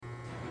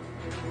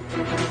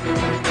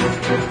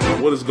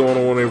What is going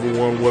on,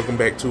 everyone? Welcome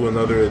back to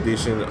another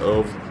edition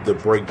of the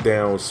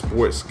Breakdown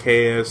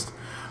Sportscast.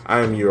 I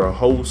am your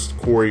host,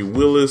 Corey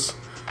Willis.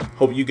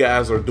 Hope you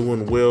guys are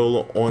doing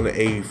well on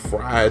a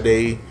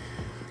Friday,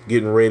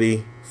 getting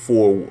ready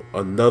for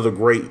another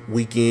great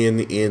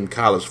weekend in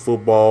college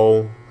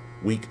football,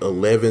 week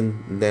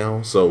 11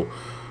 now. So,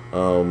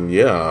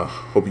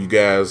 hope you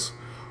guys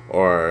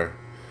are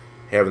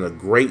having a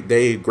great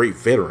day, great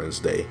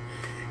Veterans Day.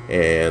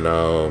 And,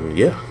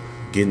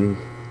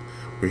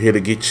 we're here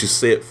to get you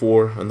set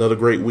for another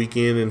great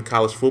weekend in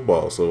college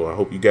football. So I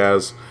hope you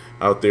guys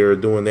out there are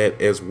doing that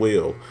as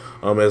well.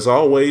 As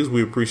always,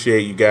 we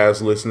appreciate you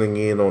guys listening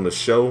in on the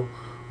show.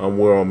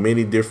 We're on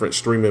many different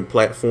streaming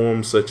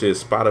platforms such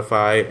as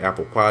Spotify,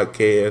 Apple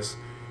Podcasts,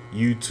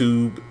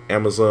 YouTube,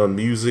 Amazon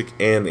Music,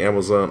 and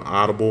Amazon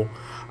Audible,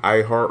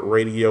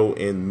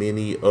 iHeartRadio, and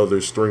many other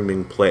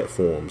streaming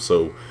platforms.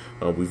 So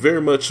we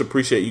very much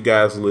appreciate you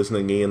guys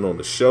listening in on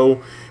the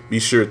show. Be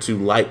sure to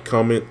like,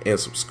 comment, and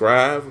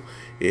subscribe.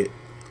 It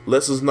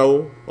lets us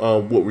know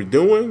what we're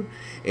doing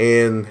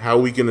and how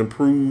we can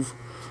improve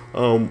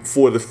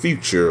for the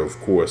future,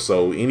 of course.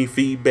 So any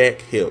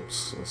feedback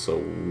helps.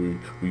 So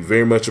we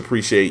very much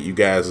appreciate you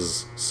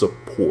guys'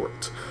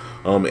 support.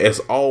 As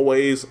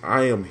always,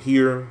 I am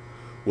here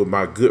with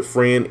my good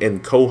friend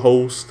and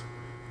co-host.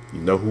 You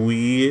know who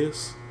he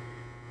is?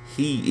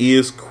 He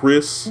is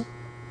Chris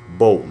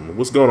Bolton.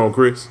 What's going on,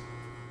 Chris?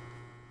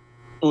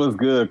 What's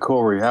good,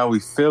 Corey? How we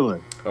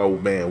feeling? Oh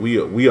man,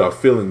 we are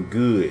feeling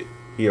good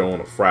here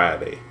on a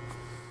Friday.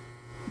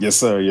 Yes,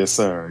 sir. Yes,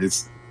 sir.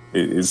 It's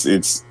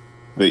the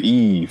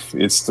eve.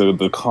 It's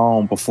the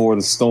calm before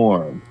the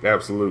storm.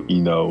 Absolutely.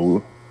 You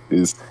know,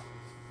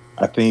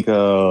 I think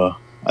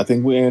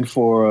we're in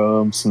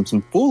for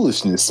some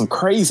foolishness, some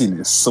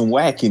craziness, some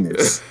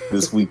wackiness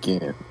this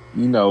weekend.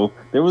 You know,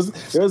 there was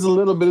a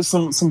little bit of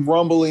some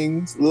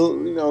rumblings, a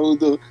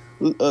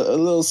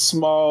little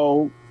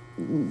small,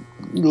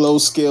 low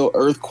scale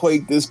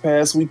earthquake this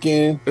past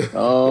weekend.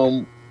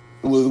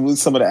 With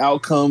some of the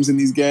outcomes in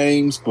these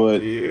games,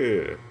 but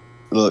yeah,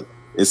 look,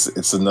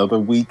 it's another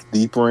week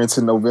deeper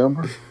into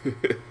November.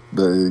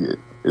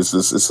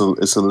 It's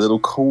a little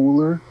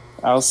cooler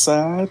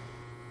outside.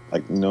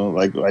 Like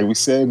we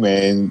said,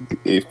 man,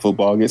 if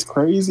football gets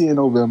crazy in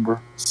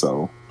November,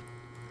 so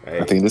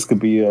I think this could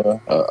be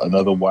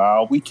another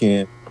wild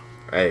weekend.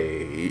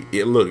 Hey,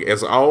 look,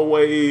 as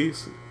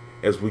always,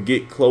 as we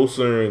get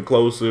closer and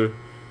closer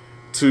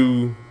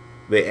to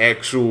the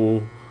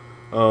actual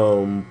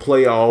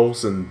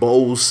playoffs and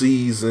bowl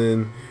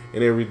season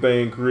and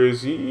everything,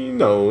 Chris, you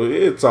know,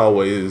 it's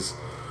always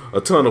a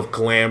ton of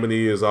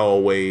calamity as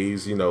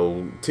always, you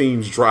know,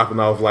 teams dropping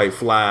off like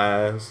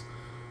flies,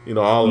 you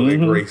know, all of that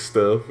great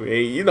stuff. And,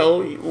 you know,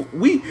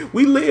 we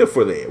live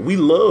for that. We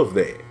love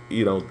that.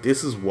 You know,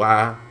 this is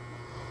why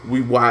we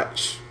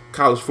watch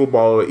college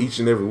football each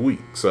and every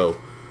week. So,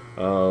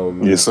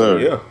 yes, sir.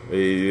 Yeah,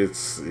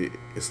 it's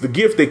the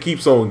gift that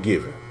keeps on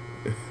giving.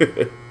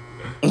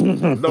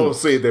 No, I've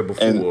said that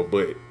before,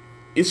 but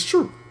it's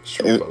true. It's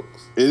true,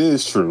 folks. It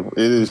is true.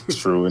 It is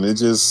true, and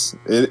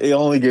it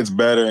only gets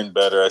better and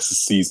better as the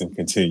season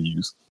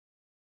continues.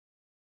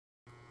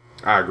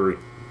 I agree.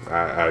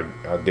 I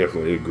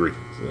definitely agree.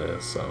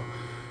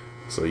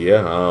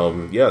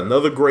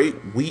 Another great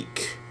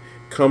week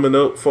coming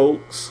up,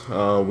 folks.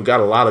 We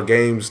got a lot of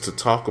games to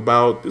talk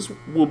about. This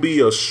will be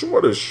a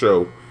shorter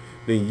show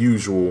than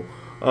usual,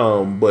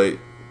 but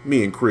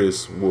me and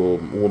Chris will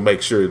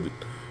make sure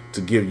to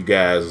give you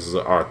guys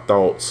our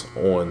thoughts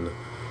on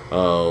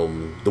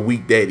the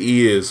week that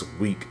is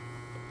week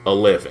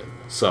 11.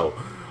 So,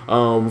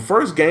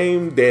 first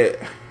game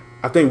that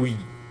I think we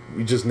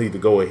just need to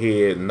go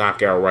ahead and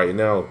knock out right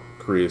now,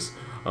 Chris.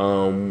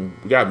 We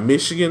got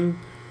Michigan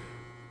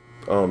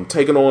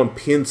taking on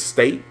Penn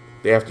State.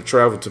 They have to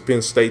travel to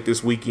Penn State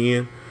this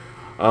weekend.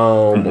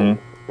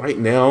 Right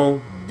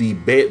now, the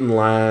betting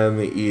line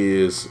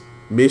is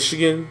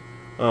Michigan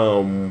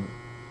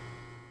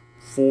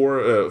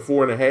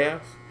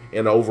 4.5,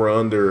 and over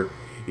under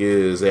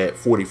is at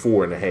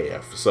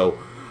 44.5. So,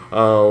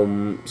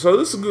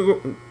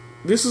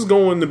 this is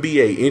going to be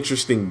a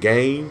interesting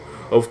game.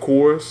 Of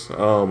course,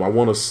 I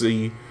want to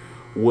see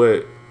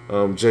what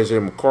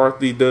JJ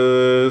McCarthy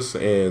does,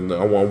 and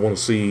I want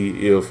to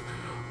see if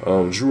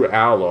Drew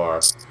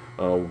Allar,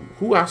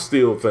 who I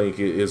still think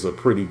is a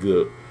pretty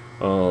good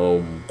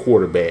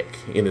quarterback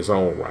in his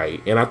own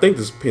right, and I think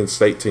this Penn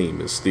State team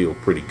is still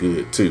pretty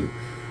good too,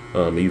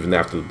 even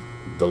after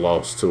the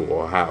loss to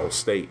Ohio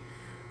State.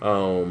 I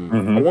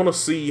want to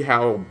see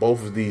how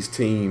both of these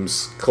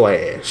teams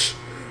clash.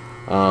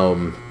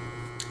 Of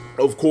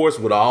course,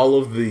 with all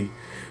of the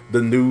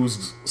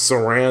news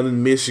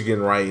surrounding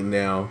Michigan right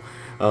now,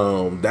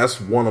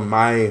 that's one of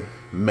my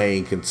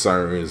main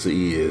concerns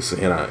is,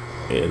 and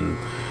I'm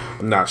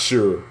not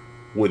sure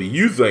what do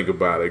you think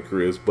about it,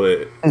 Chris,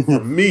 but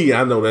for me,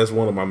 I know that's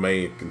one of my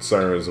main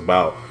concerns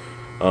about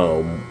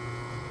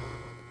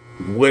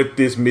what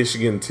this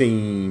Michigan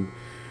team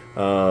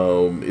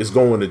is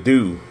going to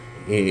do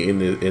in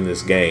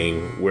this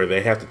game, where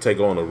they have to take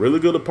on a really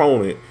good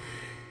opponent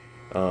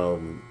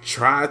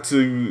try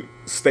to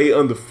stay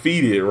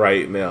undefeated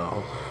right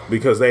now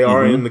because they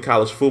are in the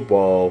college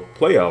football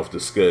playoff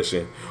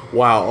discussion,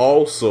 while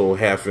also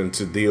having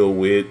to deal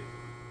with,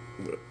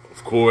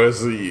 of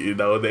course, the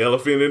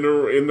elephant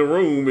in the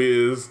room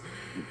is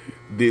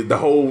the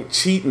whole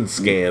cheating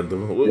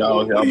scandal. What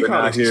do you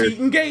call it?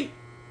 Cheating gate?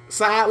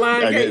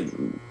 Sideline gate?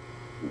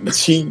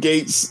 Cheat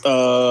gates.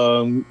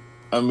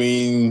 I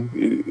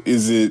mean,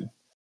 is it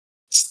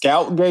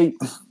Scout Gate?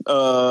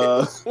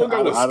 We'll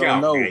go with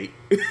Scout Gate.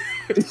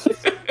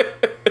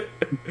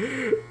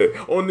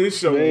 On this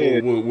show,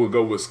 we'll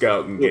go with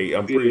Scouting Gate.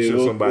 I'm pretty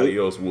sure somebody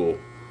else will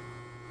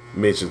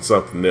mention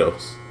something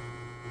else.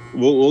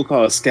 We'll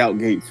call it Scout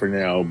Gate for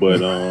now, but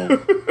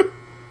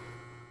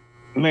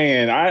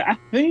man, I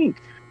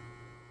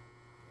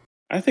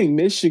think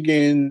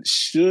Michigan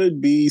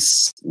should be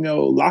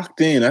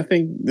locked in. I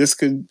think this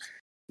could,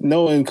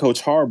 knowing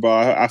Coach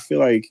Harbaugh, I feel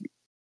like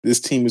this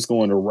team is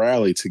going to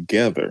rally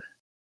together.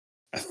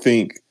 I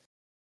think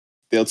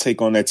they'll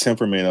take on that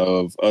temperament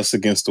of us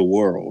against the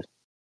world.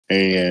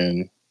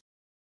 And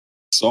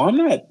so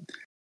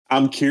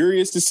I'm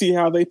curious to see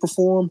how they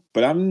perform,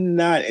 but I'm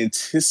not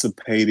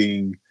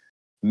anticipating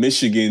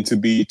Michigan to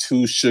be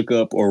too shook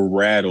up or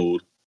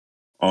rattled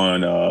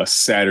on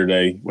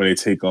Saturday when they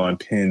take on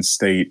Penn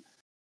State.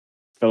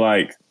 I feel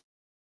like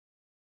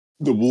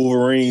the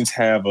Wolverines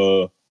have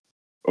a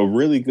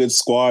really good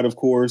squad, of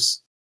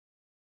course,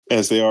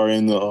 as they are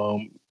in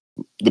the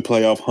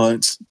playoff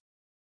hunt.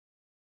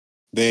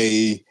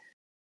 They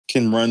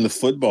can run the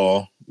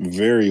football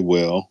very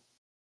well,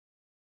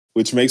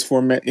 which makes for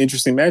an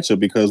interesting matchup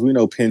because we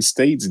know Penn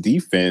State's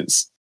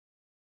defense,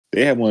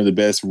 they have one of the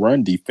best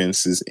run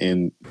defenses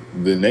in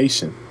the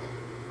nation.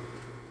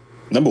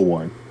 Number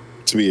one,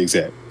 to be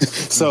exact.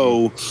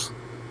 So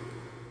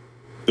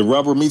the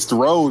rubber meets the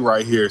road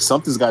right here.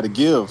 Something's got to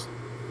give.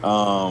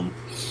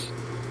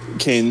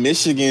 Can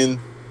Michigan,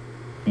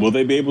 will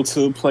they be able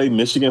to play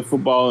Michigan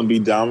football and be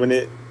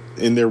dominant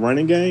in their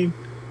running game?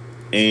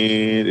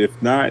 And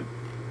if not,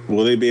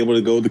 will they be able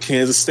to go the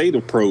Kansas State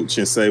approach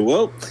and say,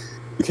 well,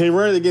 we can't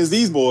run it against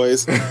these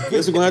boys. I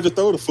guess we're going to have to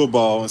throw the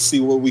football and see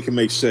what we can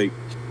make shape.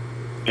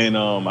 And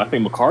I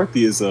think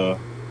McCarthy is a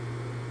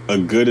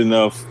good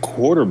enough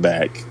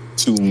quarterback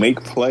to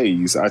make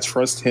plays. I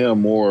trust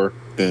him more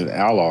than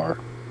Allar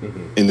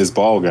in this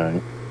ball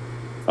game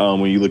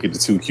when you look at the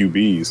two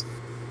QBs.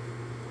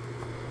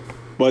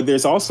 But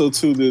there's also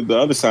the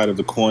other side of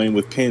the coin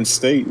with Penn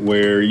State,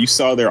 where you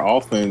saw their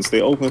offense,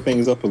 they opened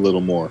things up a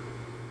little more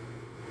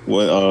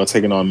when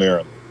taking on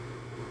Maryland.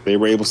 They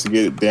were able to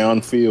get it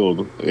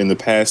downfield in the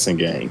passing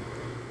game.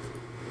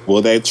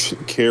 Will that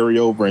carry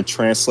over and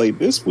translate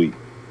this week?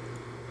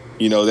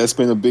 That's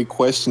been a big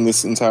question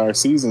this entire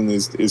season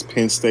is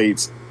Penn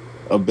State's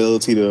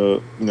ability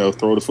to,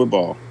 throw the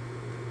football.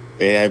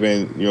 They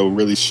haven't,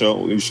 really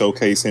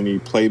showcase any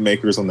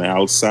playmakers on the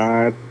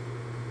outside.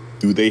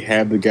 Do they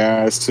have the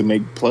guys to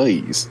make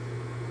plays?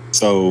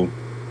 So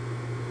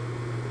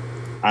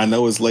I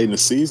know it's late in the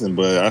season,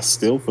 but I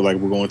still feel like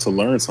we're going to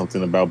learn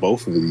something about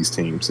both of these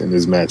teams in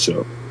this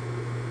matchup.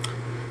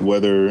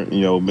 Whether,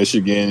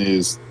 Michigan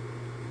is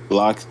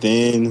locked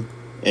in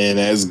and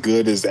as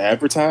good as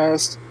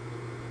advertised,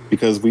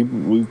 because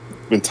we've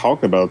been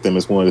talking about them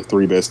as one of the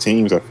three best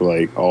teams, I feel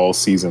like, all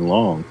season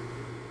long.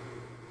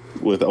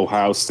 With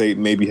Ohio State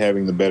maybe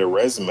having the better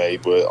resume,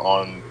 but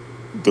on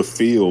the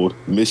field,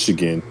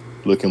 Michigan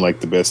looking like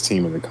the best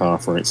team in the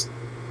conference.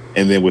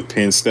 And then with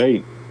Penn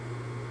State,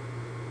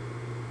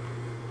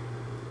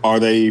 are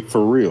they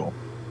for real?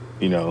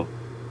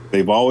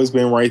 They've always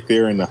been right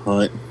there in the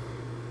hunt,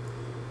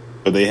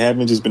 but they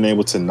haven't just been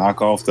able to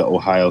knock off the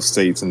Ohio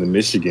States and the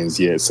Michigans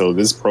yet. So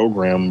this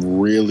program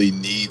really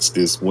needs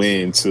this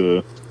win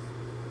to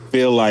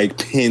feel like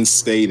Penn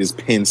State is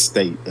Penn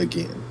State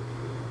again.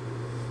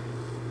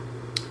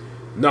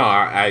 No,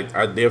 I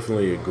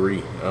definitely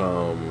agree.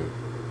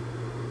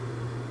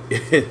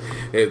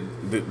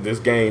 This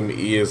game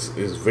is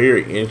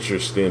very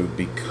interesting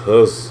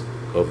because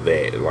of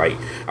that. Like,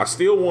 I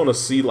still want to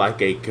see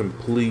like a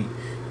complete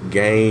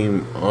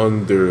game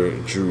under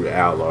Drew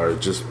Allar,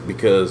 just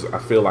because I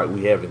feel like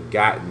we haven't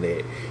gotten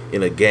that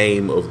in a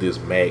game of this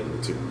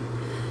magnitude.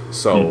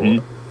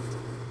 So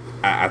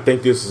I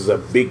think this is a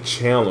big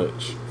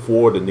challenge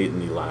for the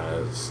Nittany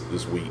Lions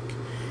this week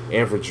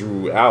and for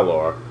Drew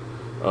Allar,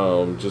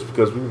 just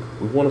because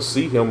we want to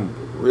see him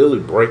really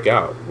break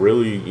out,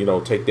 really,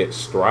 take that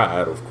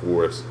stride, of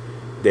course,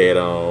 that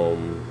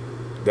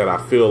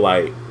I feel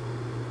like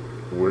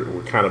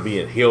we're kind of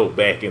being held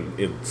back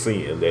in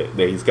seeing that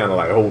he's kind of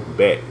like holding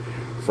back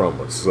from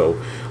us. So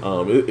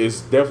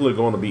it's definitely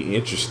going to be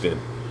interesting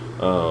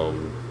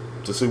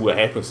to see what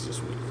happens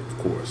this week, of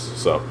course.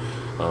 So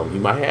he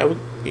might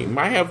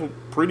have a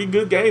pretty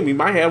good game. He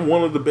might have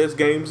one of the best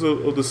games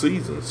of the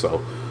season.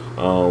 So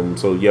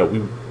yeah,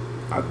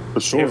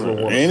 for sure.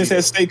 And it's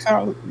at State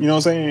College, you know what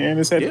I'm saying? And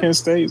it's at Penn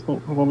State. It's going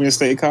to be a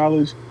State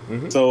College.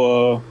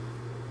 So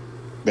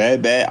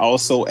that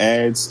also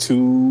adds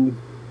to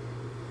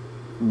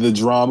the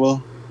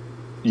drama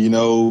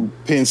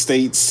Penn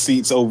State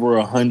seats over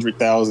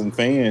 100,000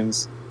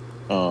 fans.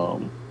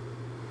 So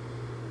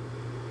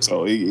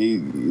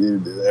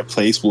that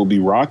place will be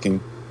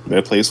rocking.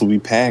 That place will be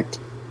packed.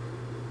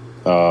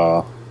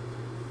 So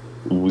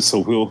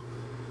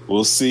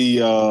we'll see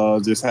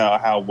just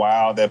how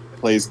wild that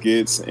place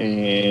gets,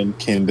 and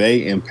can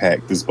they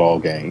impact this ball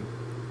game?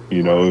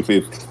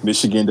 If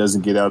Michigan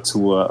doesn't get out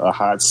to a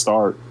hot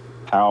start,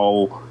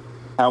 how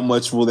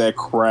much will that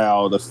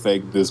crowd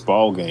affect this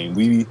ball game?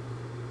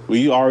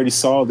 We already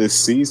saw this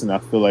season, I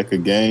feel like, a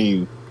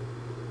game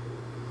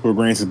where,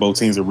 granted, both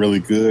teams are really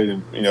good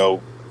and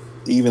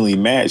evenly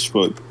matched,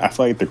 but I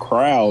feel like the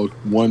crowd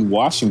won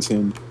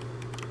Washington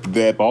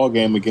that ball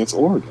game against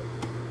Oregon.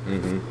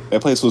 Mm-hmm.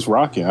 That place was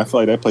rocking. I feel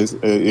like that place,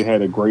 it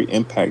had a great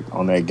impact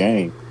on that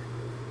game.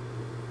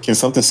 Can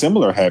something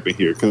similar happen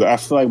here? Because I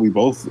feel like we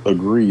both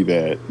agree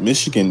that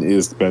Michigan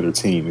is the better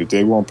team. If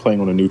they weren't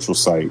playing on a neutral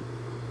site,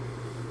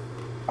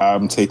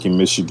 I'm taking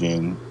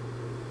Michigan,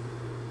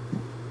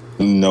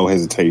 no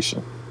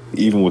hesitation,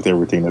 even with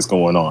everything that's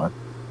going on.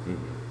 Mm-hmm.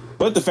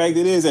 But the fact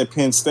it is at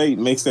Penn State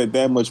makes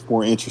that much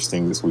more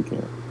interesting this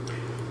weekend.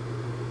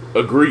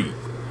 Agreed.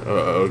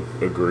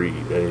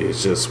 Agreed.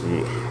 It's just,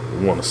 we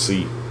want to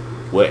see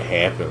what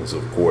happens.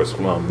 Of course,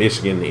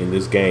 Michigan in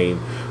this game,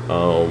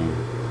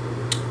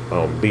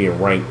 being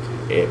ranked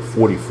at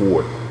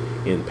 44th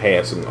in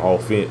passing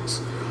offense.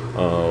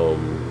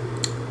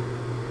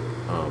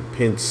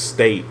 Penn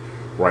State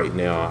right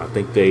now, I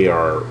think they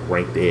are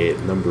ranked at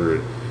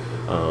number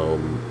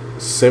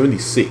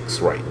 76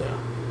 right now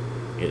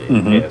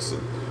in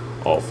passing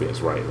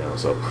offense right now.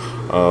 So,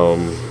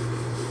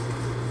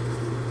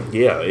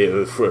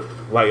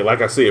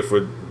 like I said, for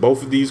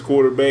both of these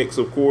quarterbacks,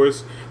 of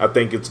course, I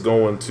think it's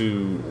going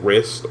to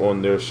rest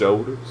on their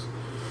shoulders.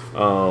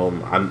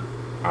 I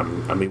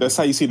mean, that's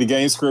how you see the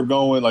game script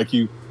going.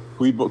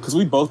 Because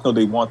we both know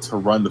they want to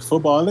run the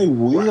football, and they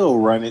will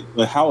run it.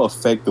 But how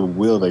effective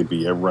will they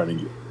be at running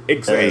it?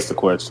 Exactly. That's the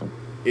question.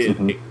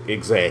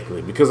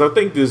 Exactly, because I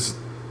think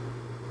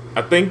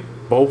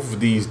both of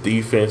these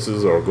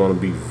defenses are going to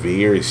be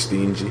very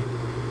stingy.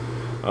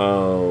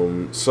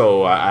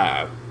 So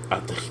I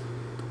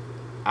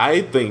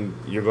think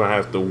you're going to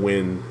have to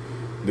win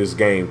this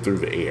game through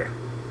the air.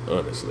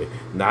 Honestly,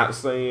 not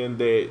saying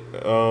that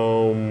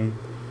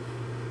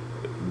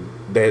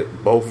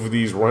that both of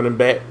these running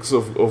backs,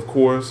 of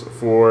course,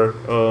 for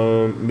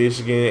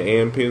Michigan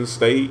and Penn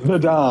State, the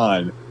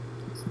Don.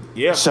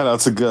 Yeah. Shout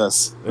out to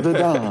Gus. The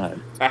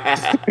Don.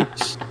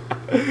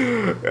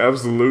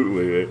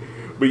 Absolutely.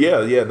 But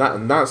yeah,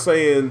 not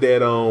saying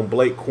that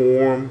Blake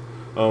Corum,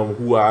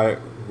 who I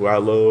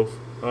love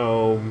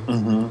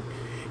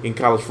in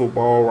college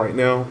football right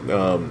now,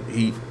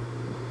 he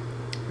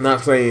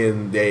not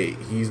saying that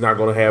he's not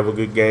going to have a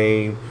good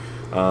game.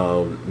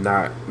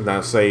 Not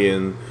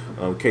saying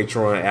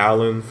Katron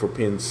Allen for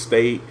Penn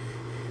State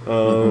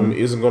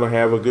isn't going to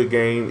have a good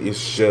game.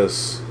 It's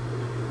just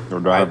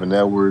Donovan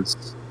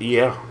Edwards.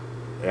 Yeah,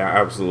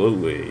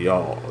 absolutely,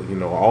 y'all.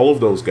 All of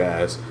those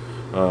guys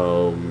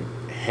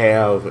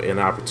have an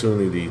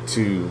opportunity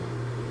to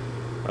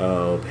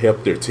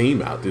help their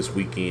team out this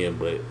weekend.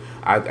 But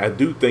I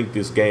do think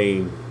this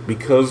game,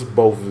 because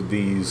both of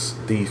these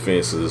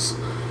defenses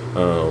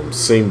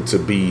seem to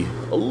be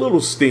a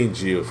little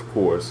stingy, of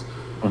course,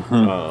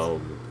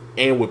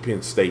 and with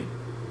Penn State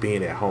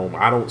being at home,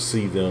 I don't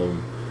see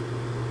them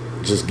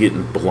just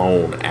getting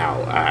blown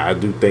out. I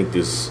think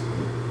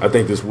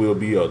this will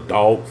be a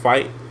dog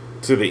fight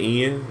to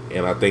the end,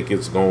 and I think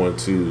it's going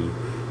to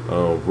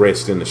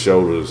rest in the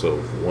shoulders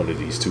of one of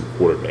these two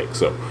quarterbacks.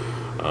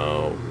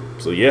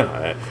 So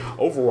yeah,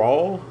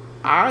 overall,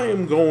 I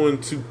am going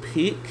to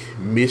pick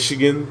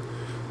Michigan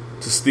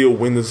to still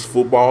win this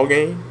football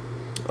game.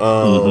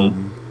 The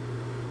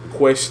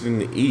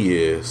question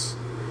is,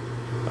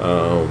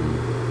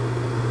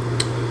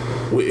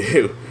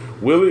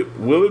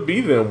 will it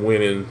be them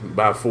winning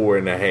by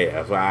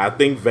 4.5? I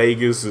think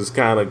Vegas is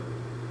kind of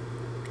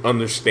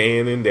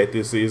understanding that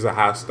this is a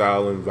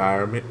hostile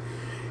environment,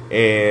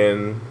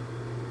 and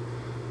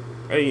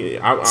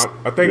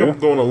I think I'm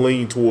going to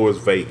lean towards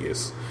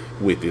Vegas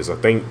with this. I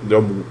think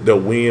they'll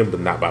win, but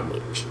not by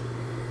much.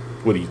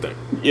 What do you think?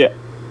 Yeah,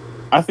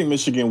 I think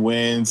Michigan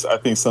wins. I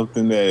think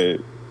something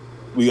that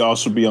we all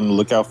should be on the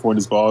lookout for in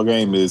this ball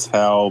game is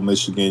how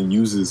Michigan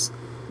uses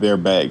their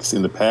backs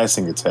in the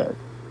passing attack.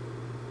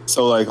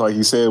 So, like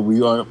you said, we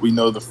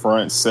know the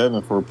front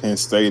seven for Penn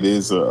State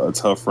is a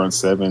tough front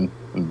seven.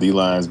 And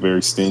D-line is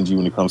very stingy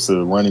when it comes to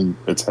the running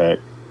attack.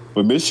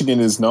 But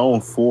Michigan is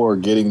known for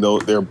getting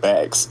their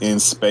backs in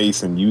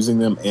space and using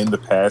them in the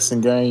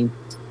passing game.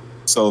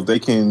 So if they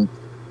can,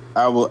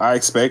 I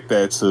expect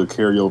that to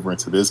carry over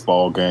into this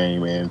ball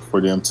game, and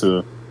for them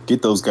to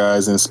get those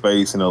guys in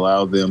space and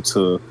allow them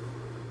to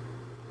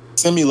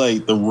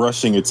simulate the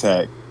rushing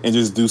attack and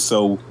just do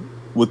so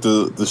with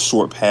the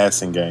short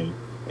passing game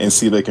and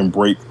see if they can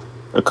break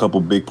a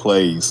couple big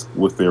plays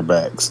with their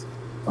backs.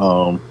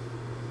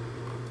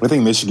 I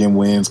think Michigan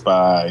wins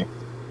by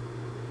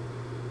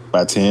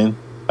 10.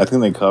 I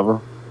think they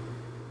cover.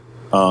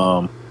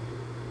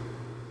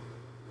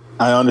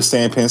 I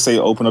understand Penn State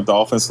opened up the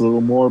offense a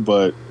little more,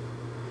 but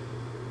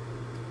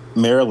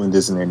Maryland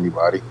isn't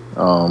anybody.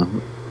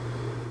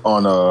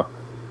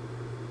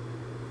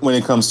 When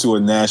it comes to a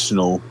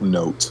national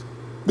note,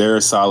 they're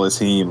a solid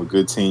team, a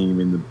good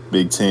team in the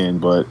Big Ten,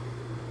 but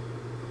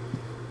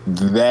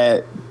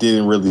that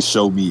didn't really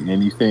show me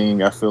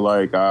anything. I feel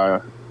like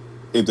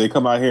if they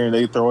come out here and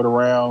they throw it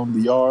around the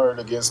yard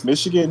against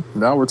Michigan,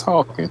 now we're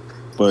talking.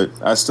 But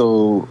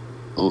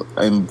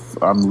I'm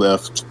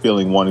left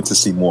wanting to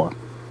see more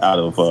out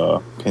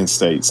of Penn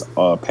State's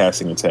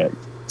passing attack.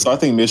 So I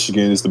think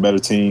Michigan is the better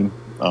team.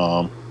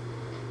 It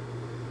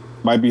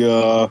might be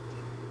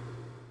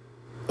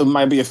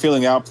a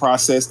filling out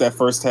process that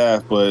first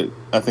half, but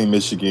I think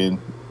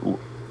Michigan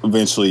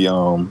eventually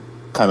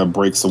kind of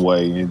breaks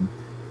away and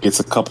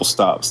gets a couple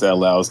stops that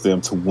allows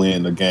them to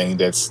win a game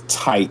that's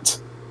tight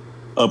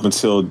up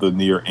until the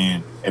near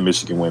end, and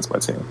Michigan wins by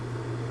 10.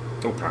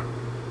 Okay.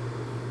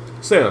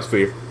 Sounds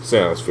fair.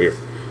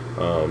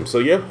 So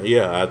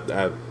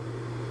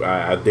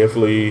I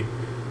definitely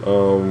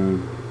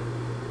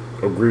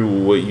agree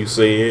with what you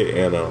said,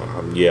 and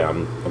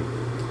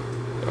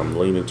I'm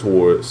leaning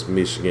towards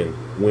Michigan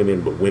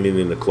winning, but winning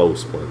in a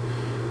close one.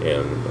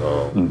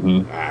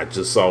 And I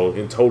just saw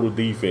in total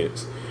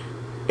defense.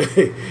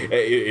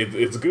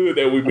 It's good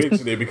that we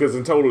mentioned it, because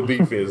in total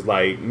defense,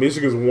 like,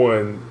 Michigan's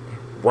one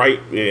right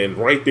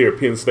there,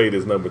 Penn State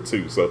is number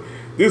 2. So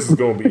this is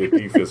going to be a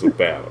defensive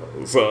battle.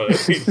 So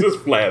it's just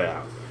flat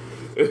out.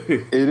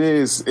 It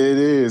is.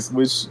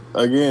 Which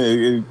again,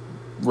 it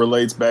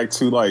relates back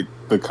to like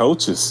the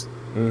coaches.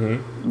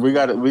 Mm-hmm. We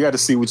got to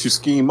see what you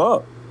scheme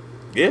up.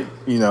 Yeah,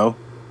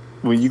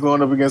 when you're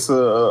going up against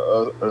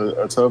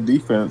a tough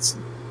defense,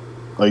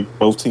 like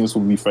both teams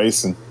will be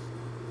facing,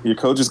 your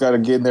coaches got to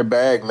get in their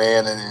bag,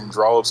 man, and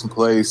draw up some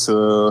plays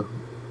to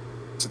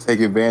take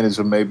advantage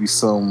of maybe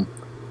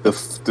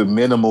the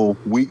minimal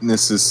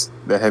weaknesses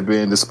that have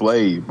been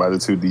displayed by the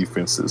two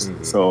defenses.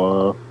 Mm-hmm.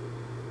 So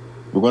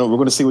we're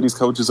going to see what these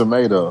coaches are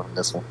made of in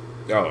this one.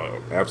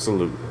 Oh,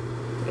 absolutely.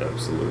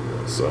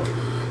 So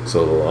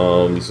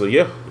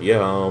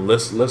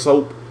let's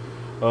hope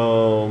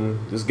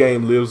this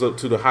game lives up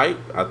to the hype.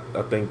 I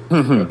think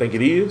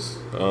it is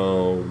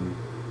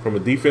from a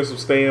defensive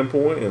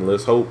standpoint, and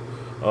let's hope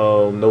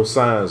no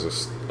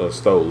signs are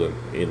stolen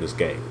in this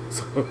game.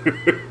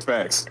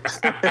 Facts.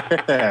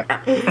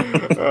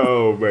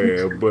 Oh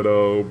man, but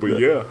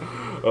yeah.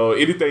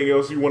 Anything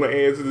else you want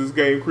to add to this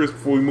game, Chris,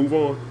 before we move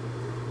on?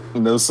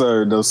 No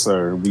sir.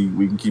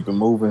 We can keep it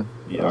moving.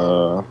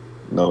 Yeah.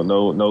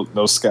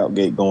 No scout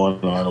gate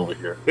going on over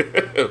here.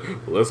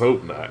 Let's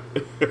hope not.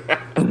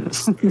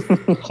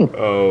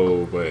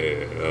 Oh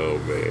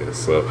man.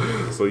 So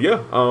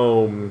yeah.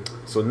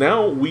 So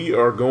now we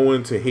are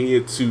going to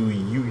head to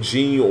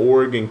Eugene,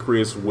 Oregon,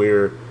 Chris,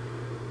 where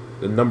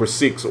the number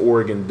 6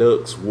 Oregon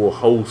Ducks will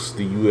host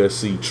the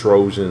USC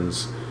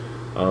Trojans.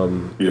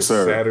 Yes,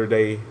 sir.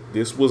 Saturday.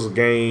 This was a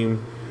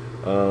game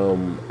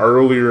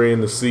earlier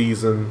in the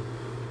season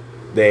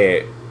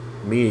that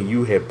me and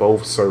you had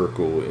both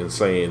circled and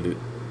saying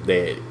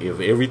that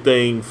if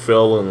everything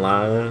fell in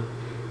line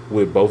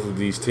with both of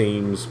these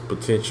teams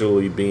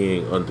potentially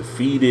being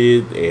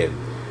undefeated and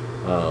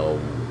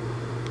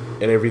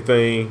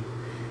everything,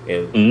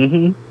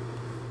 and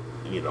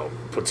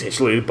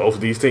potentially both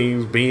of these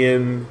teams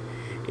being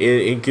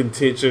in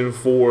contention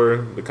for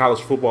the college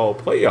football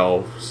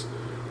playoffs,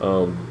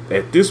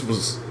 that this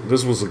was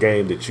a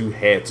game that you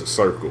had to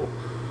circle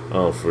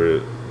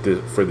for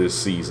this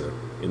season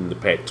in the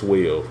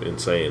Pac-12, and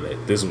saying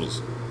that this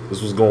was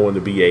going to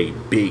be a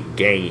big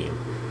game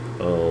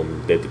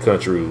that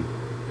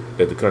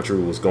the country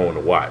was going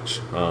to watch.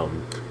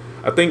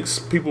 I think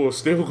people are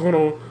still going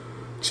to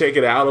check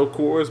it out, of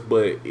course,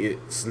 but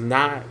it's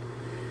not.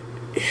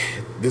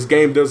 This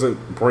game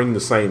doesn't bring the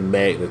same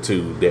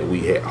magnitude that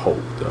we had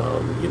hoped.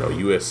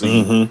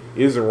 USC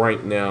isn't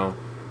ranked now.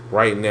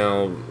 Right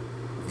now,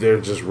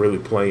 they're just really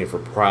playing for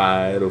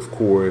pride, of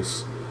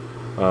course.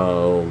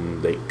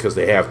 Because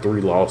they have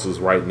 3 losses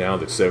right now.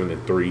 They're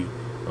 7-3.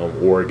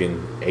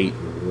 Oregon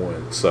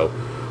 8-1. So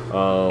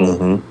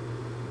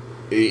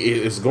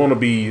it's going to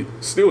be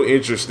still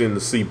interesting to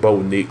see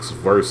Bo Nix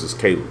versus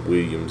Caleb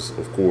Williams,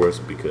 of course,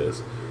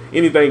 because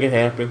anything can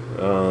happen.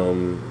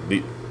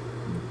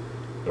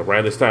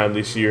 Around this time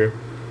this year,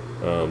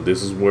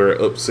 this is where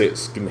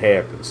upsets can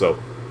happen. So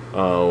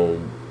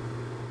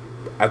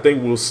I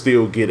think we'll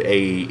still get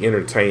a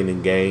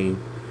entertaining game.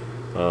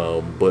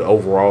 But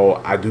overall,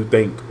 I do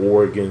think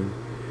Oregon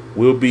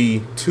will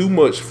be too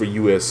much for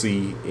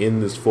USC in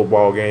this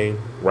football game.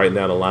 Right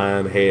now, the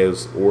line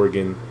has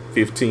Oregon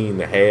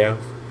 15.5,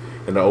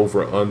 and the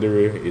over/under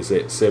is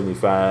at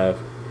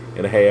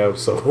 75.5.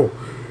 So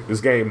this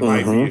game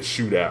might be a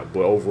shootout.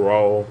 But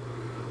overall,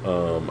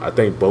 I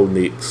think Bo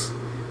Nix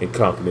and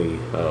company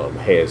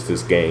has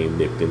this game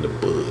nipped in the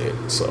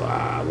bud. So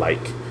I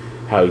like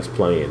how he's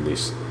playing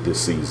this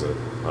season,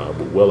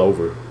 with well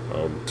over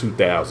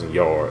 2,000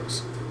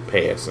 yards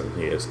passing.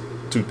 He has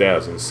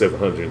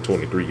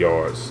 2,723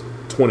 yards,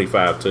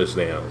 25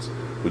 touchdowns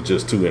with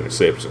just 2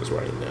 interceptions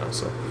right now.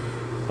 So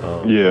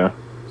Yeah.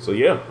 So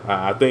yeah,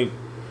 I think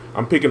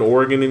I'm picking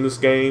Oregon in this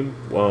game.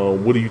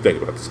 What do you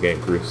think about this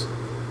game, Chris?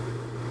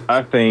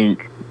 I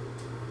think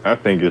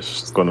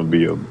it's going to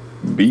be a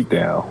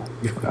beatdown.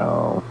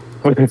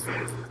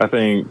 I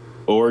think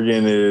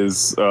Oregon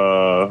is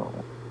the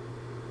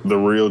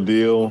real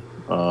deal.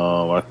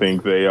 I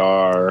think they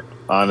are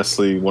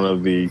honestly one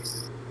of the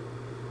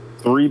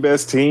three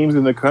best teams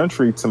in the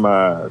country to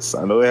my eyes.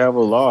 I know they have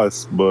a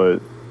loss, but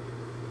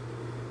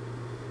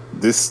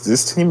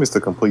this team is the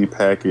complete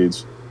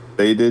package.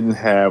 They didn't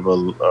have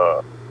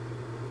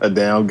a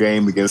down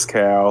game against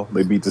Cal.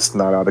 They beat the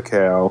snot out of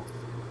Cal.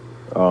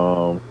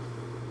 I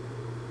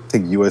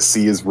think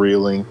USC is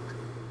reeling,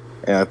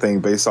 and I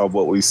think based off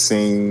what we've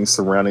seen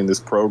surrounding this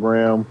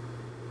program,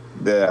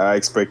 that I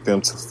expect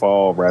them to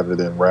fall rather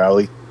than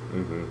rally.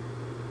 Mm-hmm.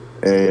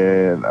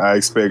 And I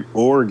expect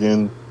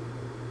Oregon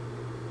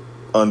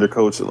under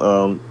Coach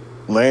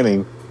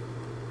Lanning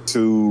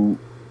to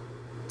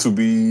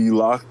be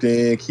locked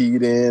in,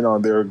 keyed in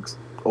on their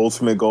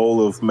ultimate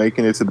goal of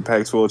making it to the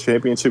Pac-12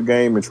 championship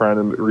game and trying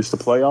to reach the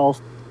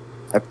playoff.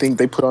 I think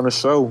they put on a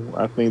show.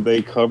 I think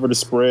they cover the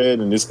spread,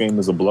 and this game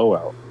is a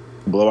blowout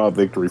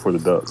victory for the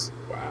Ducks.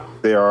 Wow,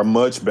 they are a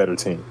much better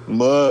team than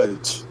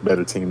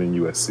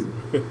USC.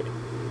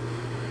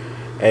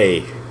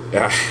 Hey,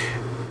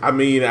 I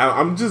mean,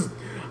 I'm just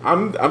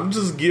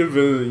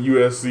giving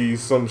USC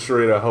some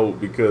shred of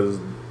hope because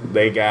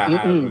they got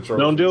Heisman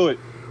Trophy. Don't do it.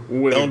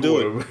 Don't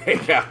do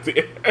it. Out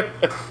there.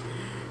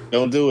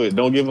 Don't do it.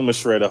 Don't give them a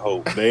shred of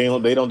hope. They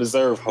don't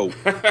deserve hope.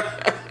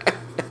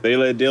 They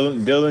let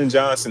Dylan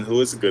Johnson, who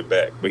is a good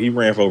back, but he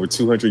ran for over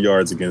 200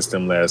 yards against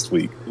them last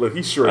week. Look,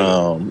 he's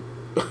shredded.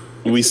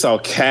 We saw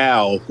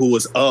Cal, who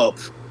was up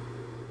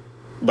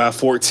by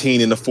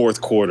 14 in the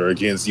fourth quarter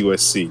against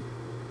USC.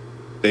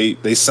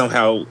 They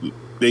somehow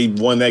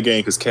won that game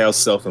because Cal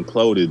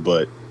self-imploded,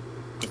 but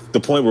the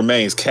point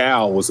remains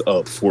Cal was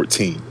up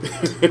 14.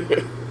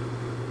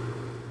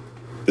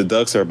 The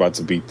Ducks are about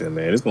to beat them,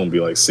 man. It's going to be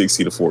like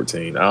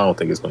 60-14. I don't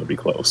think it's going to be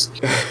close.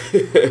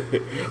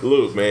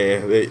 Look,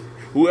 man,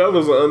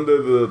 whoever's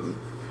under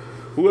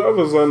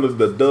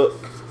the Duck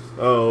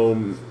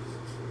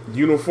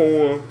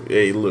uniform,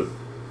 hey, look,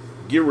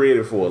 get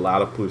ready for a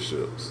lot of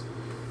push-ups.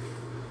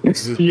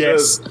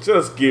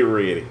 Just get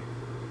ready.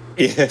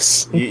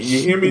 Yes. You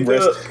hear me,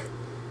 Duck?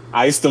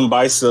 Ice them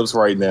biceps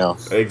right now.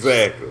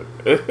 Exactly.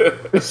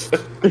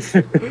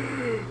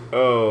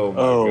 Oh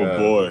God.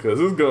 Boy, because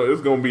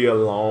it's gonna be a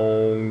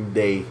long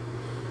day.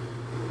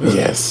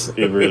 Yes,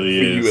 it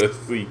really is.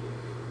 USC.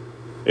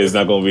 It's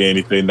not gonna be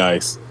anything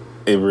nice.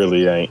 It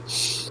really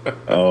ain't.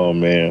 Oh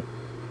man.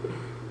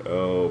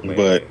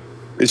 But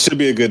it should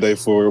be a good day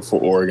for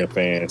Oregon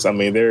fans. I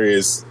mean, there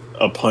is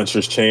a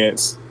puncher's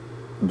chance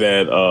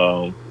that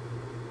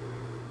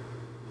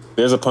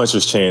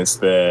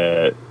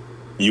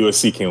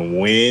USC can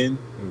win.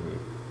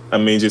 I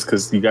mean, just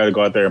because you got to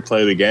go out there and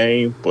play the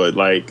game, but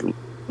like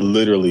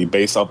literally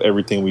based off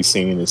everything we've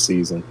seen in this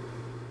season,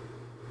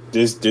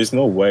 there's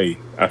no way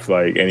I feel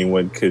like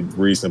anyone could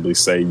reasonably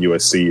say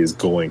USC is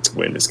going to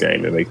win this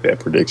game and make that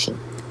prediction.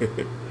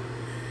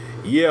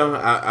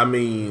 Yeah, I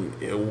mean,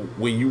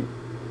 when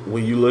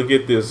you look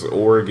at this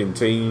Oregon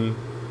team,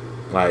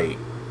 like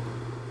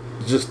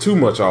just too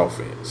much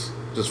offense,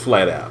 just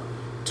flat out,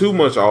 too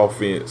much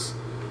offense,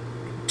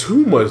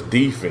 too much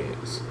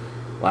defense,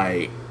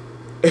 like.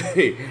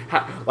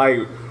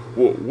 Like,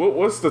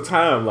 what's the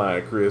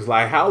timeline, Chris?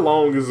 Like, how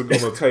long is it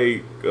going to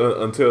take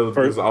until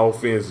this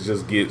offense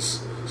just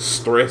gets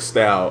stressed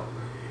out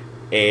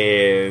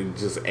and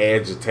just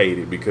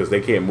agitated because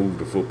they can't move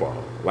the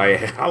football? Like,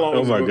 how long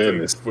is it going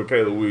to take for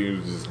Caleb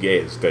Williams to just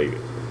get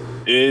agitated?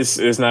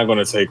 It's not going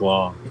to take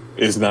long.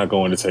 It's not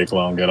going to take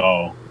long at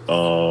all.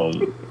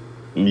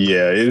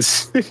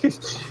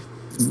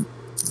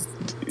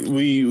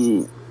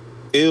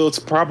 It's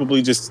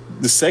probably just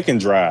the second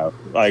drive.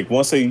 Like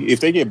if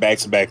they get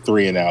back-to-back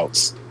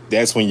 3-and-outs,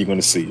 that's when you're going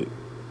to see it.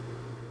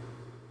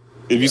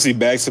 If you see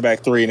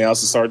back-to-back 3-and-outs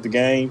to start the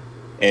game,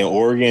 and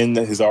Oregon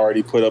has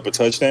already put up a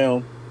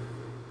touchdown,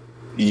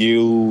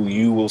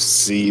 you will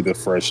see the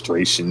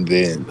frustration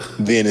then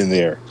and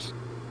there.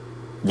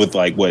 With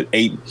like what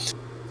 8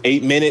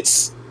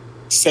 minutes,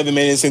 7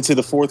 minutes into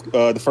the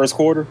first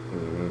quarter,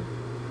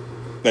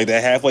 like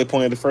that halfway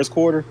point of the first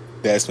quarter,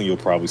 that's when you'll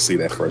probably see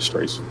that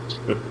frustration.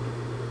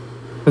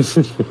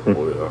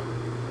 Well,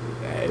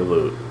 hey,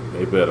 look,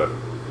 they better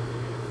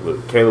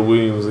look. Caleb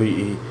Williams,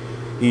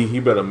 he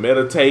better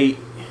meditate.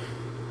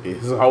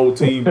 His whole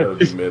team better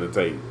be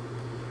meditating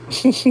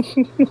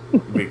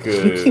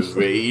because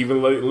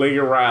even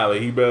Lincoln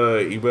Riley, he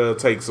better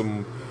take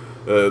some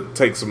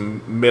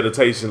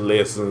meditation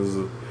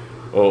lessons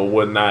or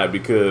whatnot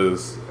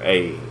because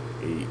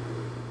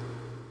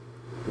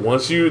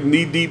once you're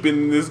knee deep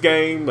in this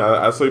game,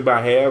 I say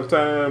by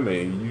halftime,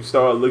 and you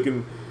start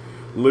looking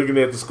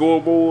at the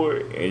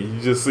scoreboard and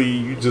you just see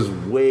you just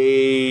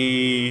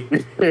way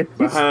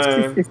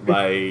behind,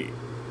 like,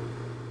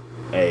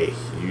 hey,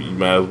 you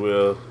might as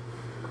well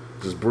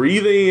just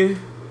breathe in,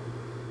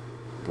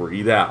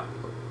 breathe out,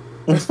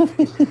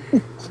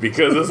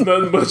 Because there's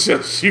nothing much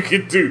else you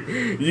can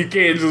do. You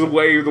can't just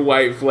wave the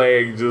white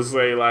flag and just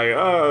say like,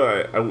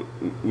 "Oh,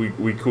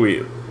 we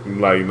quit."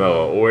 Like,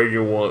 no,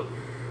 Oregon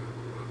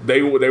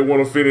they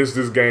want to finish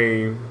this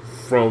game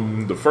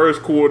from the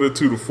first quarter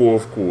to the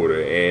fourth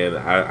quarter, and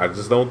I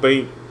just don't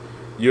think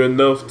you're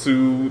enough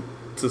to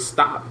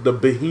stop the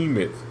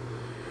behemoth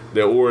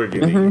that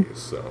Oregon is.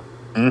 So,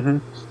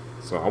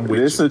 so I'm with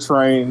it's you.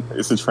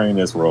 It's a train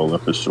that's rolling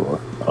for sure.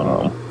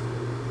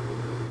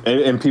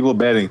 And people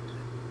betting.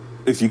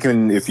 If you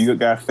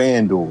got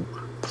FanDuel,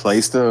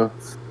 place the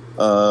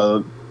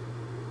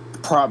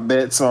prop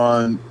bets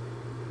on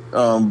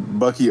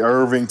Bucky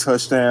Irving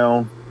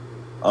touchdown,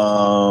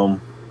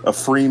 a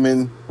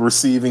Freeman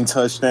receiving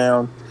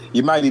touchdown.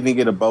 You might even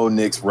get a Bo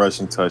Nix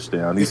rushing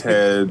touchdown. He's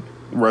had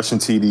rushing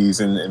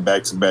TDs in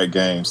back-to-back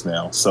games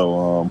now.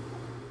 So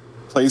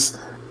place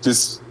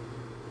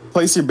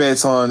your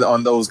bets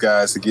on those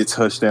guys to get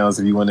touchdowns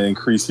if you want to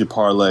increase your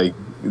parlay,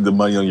 the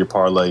money on your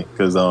parlay,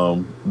 because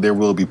there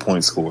will be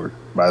points scored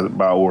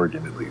by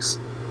Oregon at least.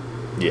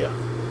 Yeah.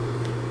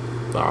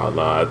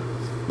 I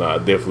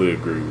definitely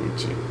agree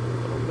with you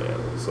on that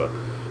one. So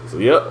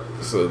yep.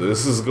 So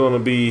this is gonna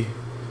be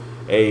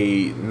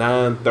a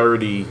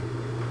 9:30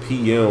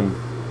 p.m.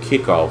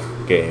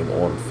 kickoff game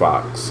on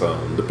Fox,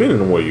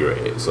 depending on where you're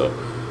at. So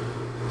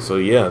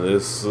yeah,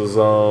 this is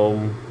So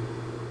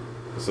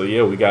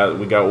yeah, we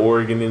got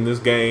Oregon in this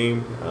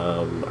game.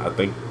 I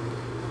think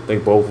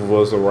both of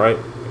us are right.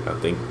 I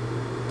think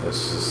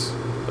that's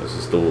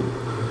just the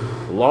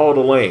law of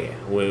the land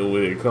when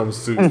it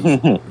comes to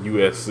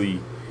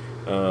USC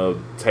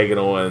taking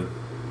on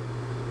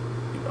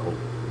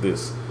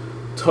this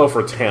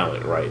tougher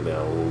talent right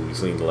now. What we've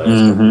seen the last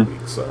couple of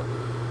weeks. So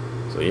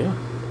yeah.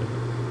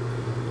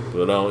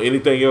 But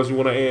anything else you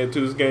want to add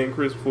to this game,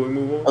 Chris, before we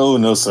move on? Oh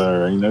no,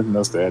 sir. Ain't nothing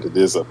else to add to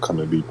this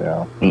upcoming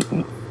beatdown.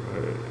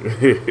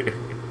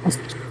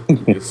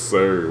 Yes,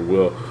 sir.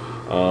 Well,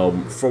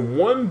 from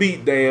one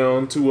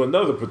beatdown to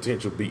another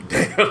potential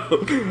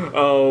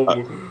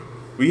beatdown,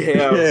 we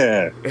have.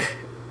 Yeah.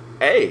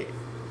 Hey,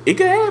 it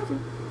can happen.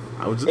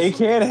 It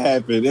can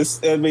happen.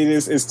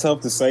 It's tough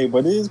to say,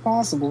 but it is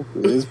possible.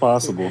 It is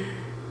possible.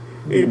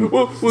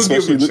 We'll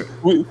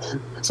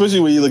especially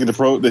when you look at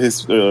the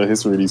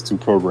history of these two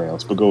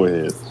programs. But go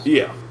ahead.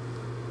 Yeah.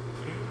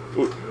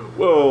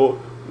 Well,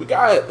 we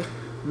got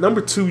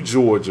number 2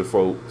 Georgia,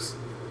 folks,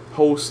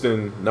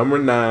 hosting number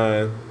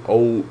 9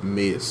 Ole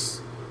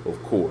Miss,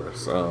 of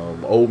course.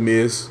 Ole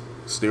Miss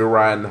still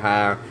riding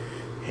high.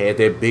 Had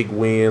that big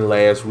win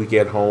last week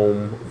at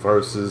home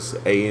versus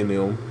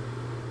A&M.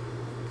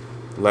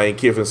 Lane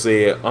Kiffin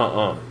said,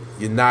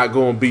 you're not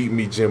going to beat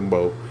me,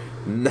 Jimbo.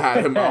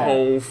 Not in my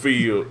home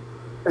field.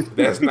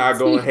 That's not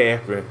going to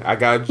happen. I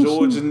got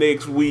Georgia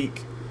next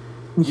week.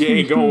 You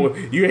ain't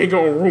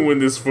gonna ruin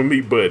this for me,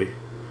 buddy.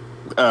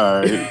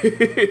 All right.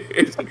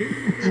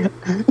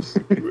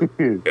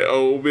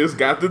 Ole Miss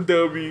got the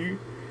W.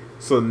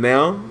 So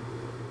now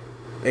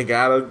they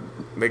gotta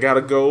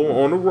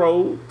go on the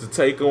road to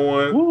take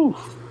on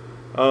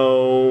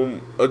a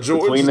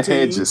Georgia between the team.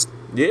 hedges.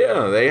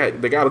 Yeah,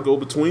 they gotta go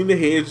between the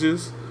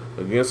hedges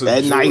against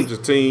a Georgia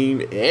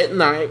team at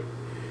night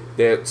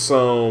that's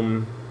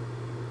starting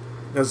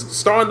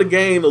to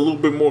gain a little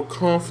bit more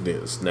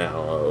confidence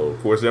now.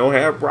 Of course, they don't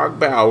have Brock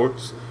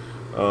Bowers,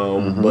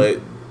 but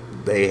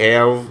they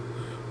have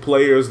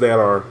players that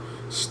are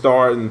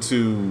starting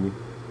to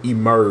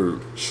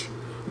emerge.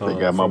 They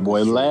got my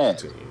boy Lab.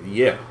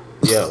 Yeah,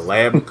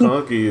 Lab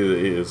McConkey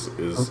is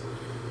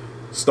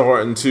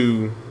starting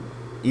to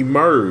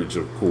emerge,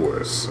 of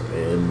course,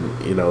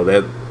 and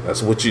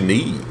that's what you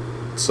need.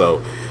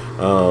 So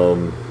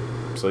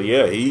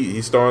yeah,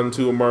 he's starting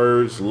to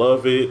emerge.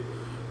 Love it.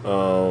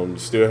 You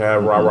still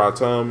have Ra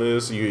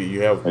Thomas.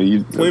 You have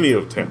plenty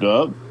of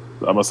talent.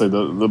 I'm gonna say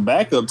the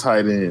backup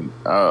tight end.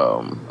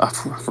 I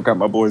forgot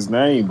my boy's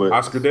name, but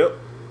Oscar Delp.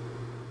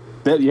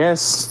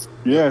 Yes.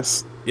 Yeah.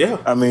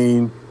 I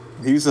mean,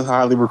 he's a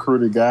highly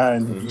recruited guy,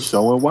 and he's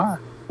showing why.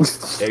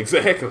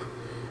 Exactly.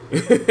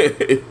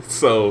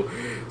 So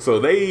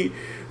they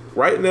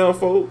right now,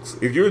 folks.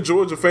 If you're a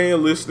Georgia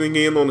fan listening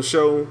in on the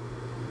show,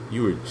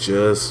 you are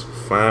just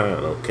fine.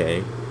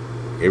 Okay,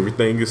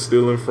 everything is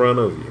still in front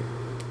of you.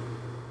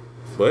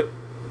 But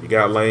you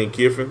got Lane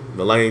Kiffin,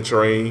 the Lane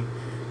train,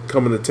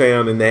 coming to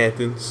town in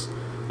Athens.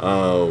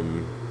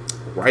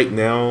 Right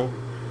now,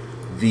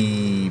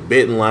 the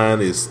betting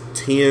line is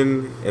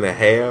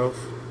 10.5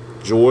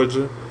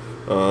 Georgia,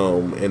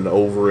 and the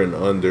over and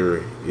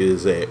under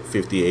is at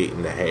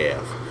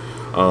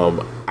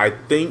 58.5. I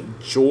think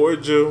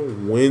Georgia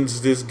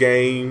wins this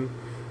game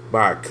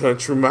by a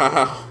country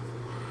mile.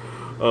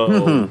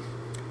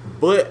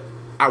 But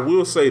I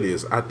will say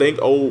this: I think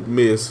Ole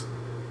Miss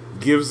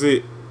gives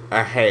it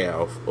a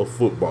half of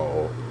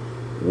football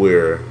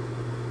where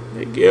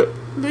they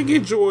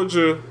get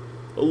Georgia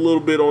a little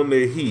bit on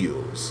their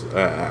heels.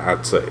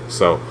 I'd say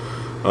so.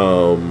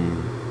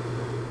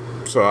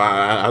 So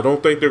I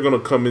don't think they're going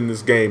to come in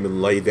this game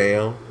and lay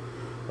down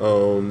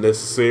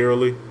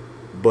necessarily,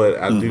 but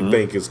I do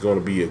think it's going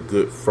to be a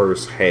good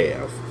first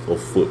half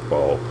of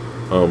football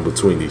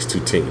between these two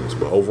teams.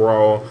 But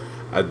overall,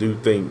 I do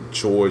think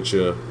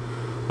Georgia.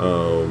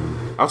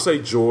 I'll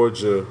say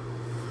Georgia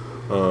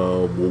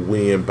will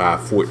win by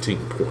 14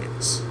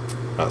 points.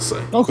 I'll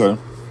say. Okay.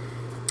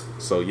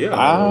 So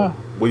yeah,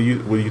 what do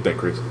you think,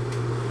 Chris?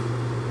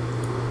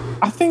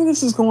 I think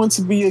this is going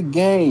to be a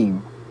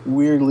game.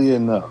 Weirdly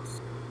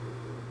enough,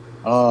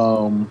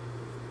 I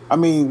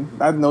mean,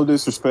 I have no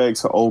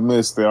disrespect to Ole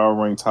Miss; they are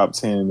ranked top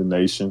 10 in the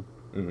nation,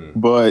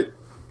 but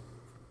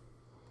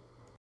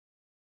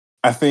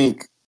I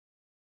think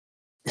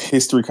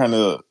history kind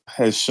of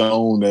has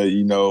shown that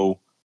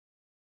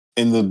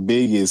in the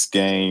biggest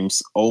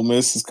games, Ole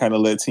Miss has kind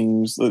of let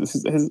teams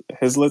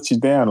has let you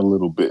down a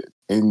little bit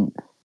and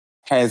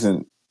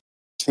hasn't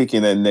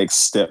taken that next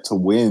step to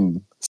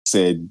win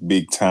said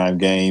big time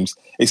games,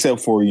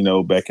 except for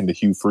back in the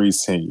Hugh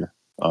Freeze tenure,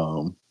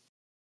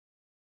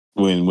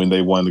 when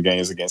they won the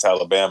games against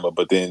Alabama,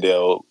 but then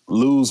they'll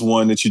lose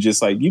one that you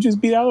just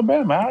beat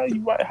Alabama.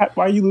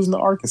 Why are you losing to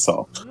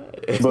Arkansas?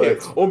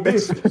 But or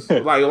Memphis,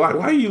 why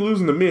are you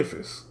losing to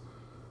Memphis?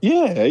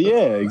 Yeah,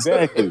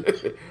 exactly.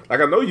 I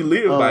know you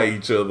live by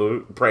each other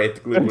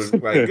practically,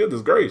 but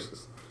goodness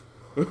gracious.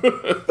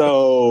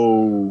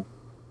 So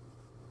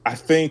I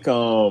think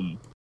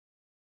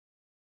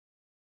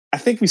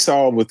we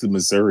saw with the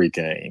Missouri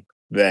game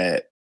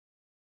that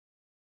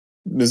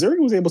Missouri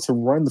was able to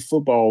run the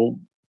football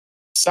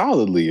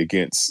solidly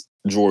against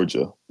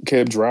Georgia,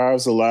 kept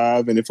drives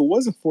alive, and if it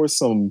wasn't for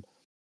some,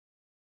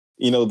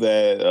 a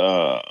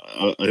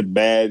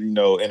bad,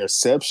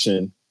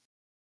 interception,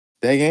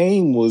 that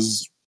game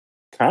was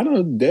kind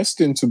of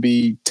destined to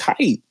be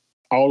tight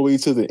all the way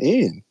to the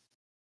end.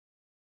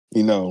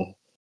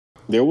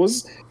 There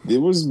was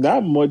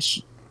not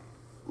much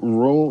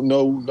room,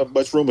 not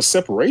much room of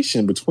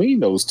separation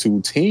between those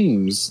two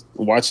teams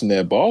watching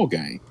that ball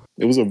game.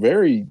 It was a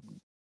very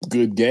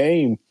good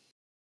game.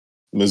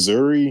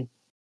 Missouri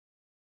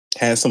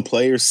had some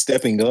players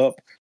stepping up.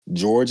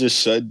 Georgia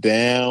shut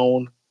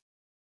down,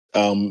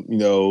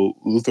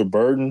 Luther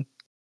Burden,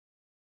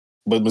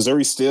 but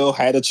Missouri still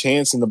had a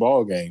chance in the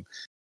ball game.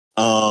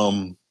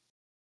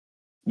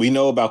 We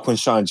know about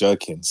Quinshon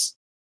Judkins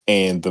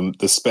and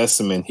the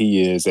specimen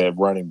he is at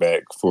running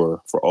back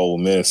for Ole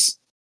Miss.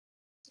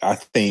 I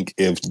think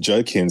if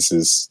Judkins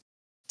is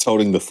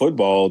toting the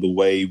football the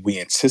way we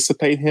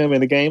anticipate him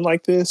in a game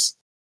like this,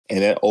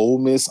 and that Ole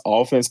Miss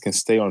offense can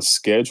stay on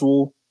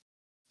schedule,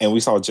 and we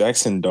saw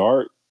Jackson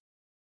Dart,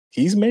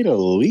 he's made a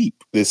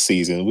leap this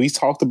season. We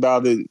talked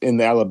about it in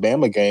the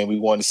Alabama game. We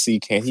want to see,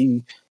 can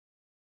he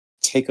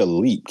take a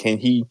leap? Can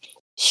he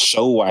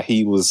show why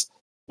he was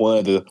one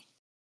of the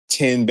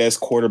 10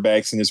 best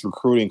quarterbacks in his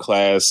recruiting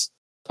class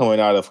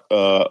coming out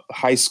of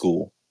high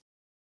school,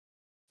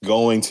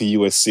 going to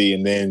USC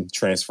and then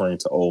transferring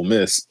to Ole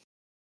Miss?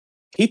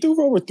 He threw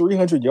for over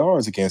 300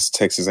 yards against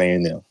Texas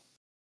A&M.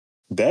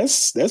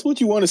 That's what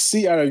you want to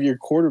see out of your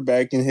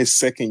quarterback in his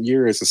second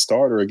year as a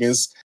starter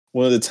against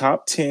one of the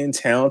top 10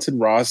 talented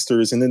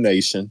rosters in the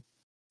nation.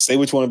 Say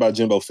what you want about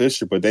Jimbo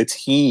Fisher, but that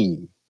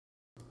team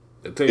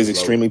is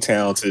extremely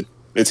talented.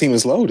 The team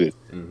is loaded.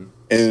 Mm-hmm.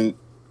 And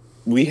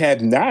we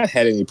have not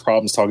had any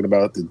problems talking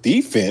about the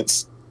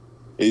defense.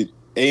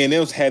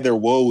 A&M's had their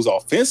woes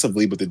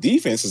offensively, but the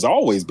defense has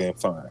always been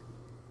fine.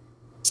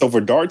 So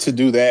for Dart to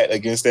do that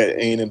against that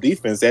A&M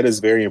defense, that is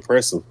very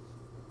impressive.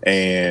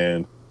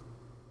 And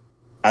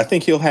I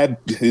think he'll have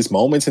his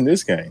moments in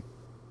this game.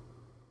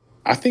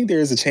 I think there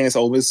is a chance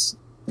Ole Miss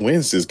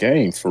wins this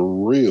game for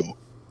real.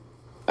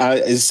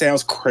 It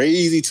sounds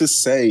crazy to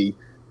say,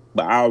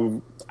 but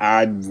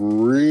I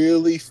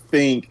really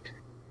think,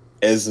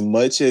 as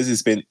much as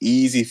it's been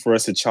easy for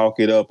us to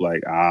chalk it up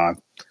like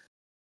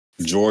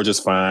Georgia's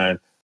fine,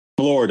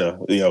 Florida,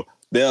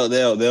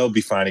 they'll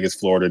be fine against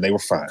Florida, and they were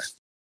fine.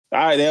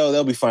 All right,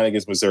 they'll be fine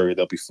against Missouri.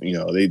 They'll be,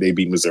 they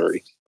beat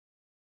Missouri.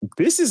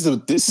 This is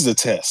a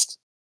test.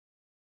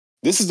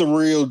 This is the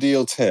real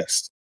deal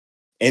test.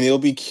 And it'll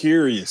be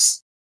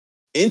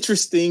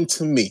interesting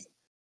to me.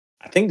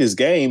 I think this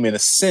game, in a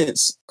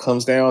sense,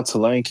 comes down to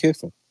Lane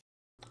Kiffin.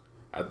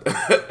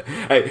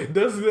 Hey,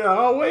 doesn't it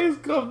always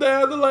come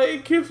down to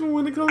Lane Kiffin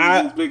when it comes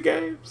to these big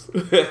games?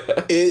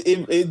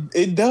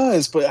 It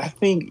does, but I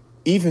think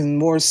even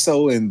more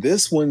so in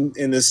this one,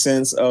 in the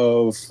sense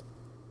of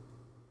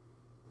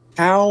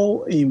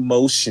how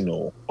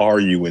emotional are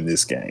you in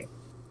this game?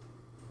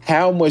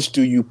 How much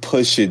do you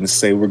push it and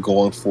say we're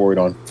going for it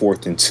on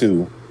 4th and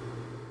 2?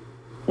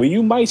 Well,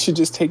 you should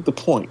just take the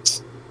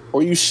points,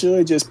 or you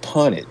should just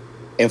punt it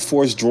and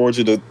force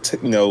Georgia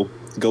to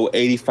go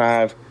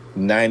 85,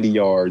 90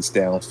 yards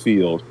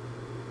downfield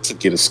to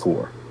get a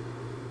score.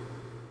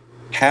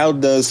 How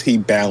does he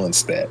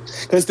balance that?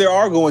 Because there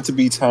are going to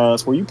be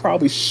times where you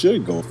probably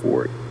should go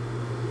for it.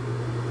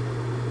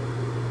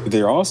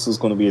 There also is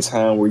going to be a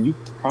time where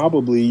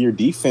your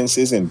defense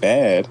isn't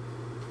bad.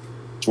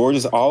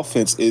 Georgia's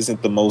offense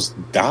isn't the most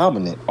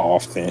dominant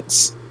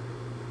offense.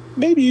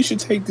 Maybe you should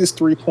take this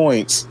 3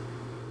 points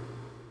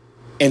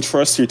and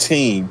trust your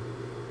team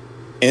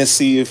and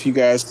see if you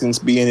guys can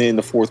be in it in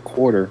the fourth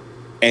quarter,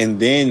 and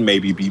then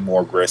maybe be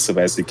more aggressive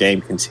as the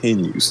game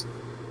continues.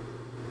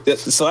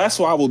 So that's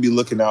why I will be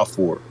looking out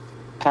for.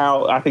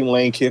 How I think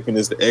Lane Kiffin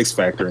is the X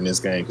factor in this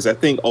game, because I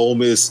think Ole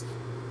Miss,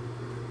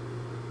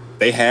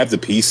 they have the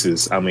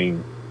pieces. I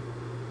mean,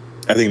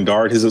 I think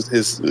Dart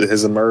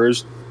has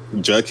emerged.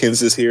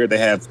 Judkins is here. They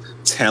have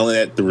talent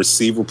at the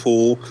receiver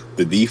pool.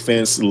 The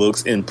defense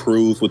looks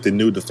improved with the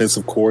new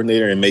defensive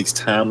coordinator and makes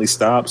timely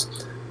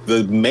stops.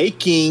 The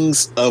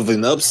makings of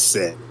an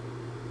upset,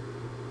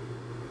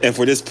 and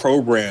for this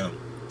program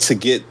to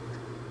get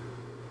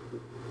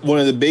one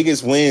of the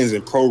biggest wins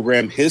in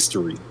program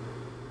history,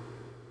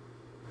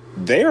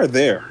 they are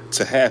there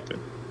to happen.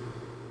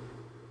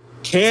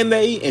 Can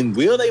they and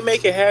will they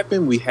make it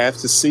happen? We have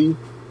to see.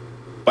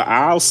 But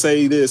I'll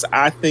say this,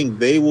 I think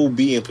they will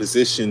be in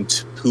position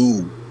to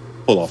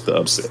pull off the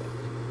upset.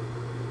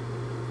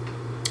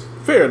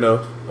 Fair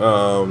enough.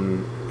 Ole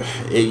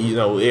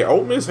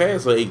Miss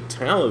has a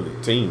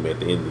talented team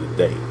at the end of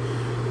the day.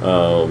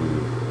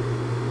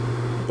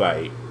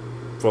 Like,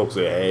 folks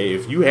say, hey,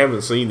 if you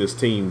haven't seen this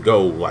team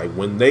go, like,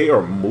 when they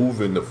are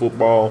moving the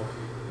football,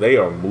 they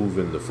are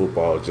moving the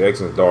football.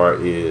 Jackson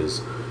Dart is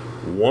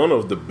one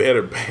of the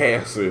better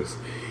passers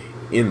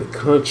in the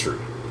country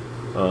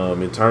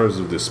in terms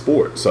of this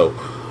sport. So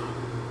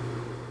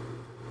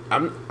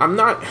I'm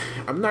not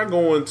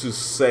going to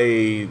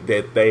say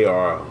that they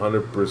are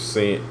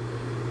 100%.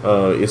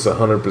 It's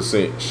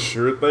 100%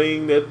 sure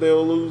thing that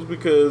they'll lose,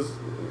 because,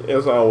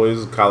 as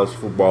always, college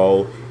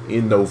football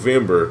in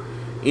November,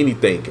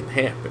 anything can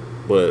happen.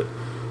 But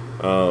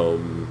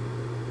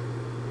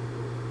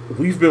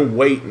we've been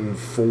waiting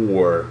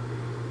for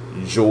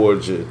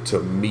Georgia to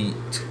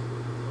meet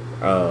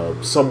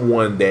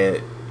someone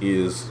that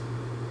is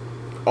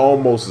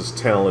almost as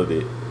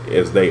talented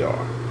as they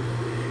are,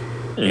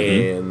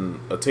 and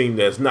a team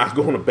that's not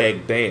going to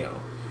back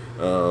down.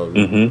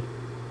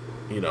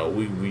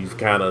 We've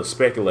kind of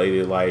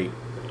speculated, like,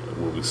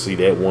 will we see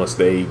that once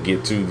they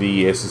get to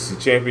the SEC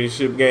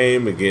championship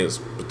game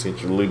against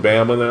potentially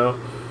Bama now?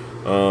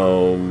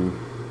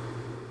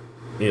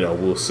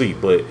 We'll see.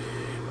 But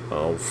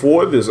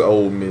for this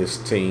Ole Miss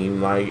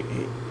team, like,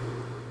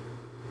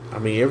 I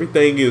mean,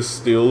 everything is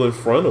still in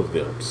front of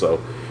them. So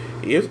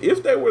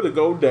if they were to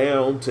go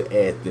down to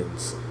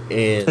Athens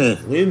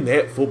and win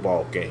that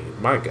football game,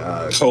 my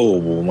God.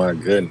 Oh, my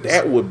goodness.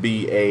 That would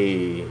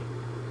be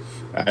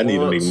I need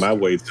to make my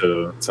way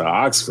to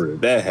Oxford.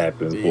 If that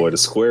happens, boy, the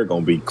square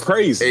gonna be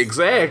crazy.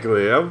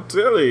 Exactly, I'm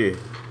telling you,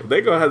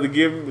 they're gonna have to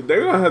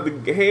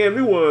hand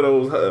me one of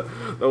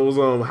those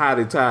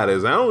hottie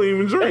toddies. I don't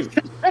even drink.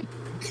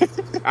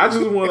 I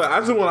just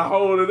wanna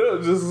hold it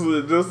up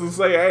just to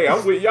say, hey,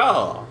 I'm with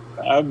y'all.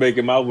 I'm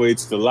making my way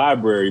to the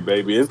library,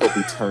 baby. It's gonna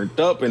be turned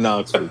up in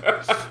Oxford.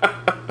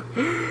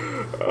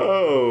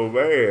 Oh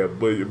man,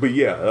 but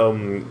yeah.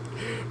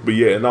 But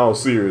yeah, in all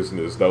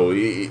seriousness, though,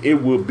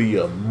 it would be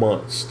a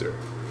monster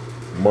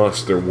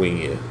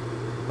win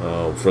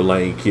for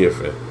Lane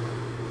Kiffin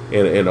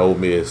and Ole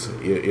Miss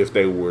if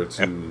they were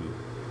to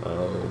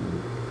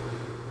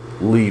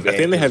leave. I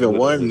think they haven't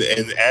won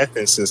in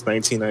Athens since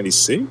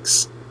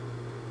 1996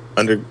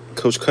 under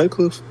Coach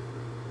Cutcliffe.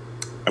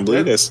 I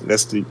believe that's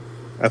the.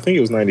 I think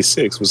it was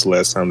 96 was the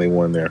last time they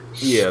won there.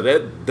 Yeah,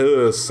 that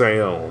does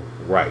sound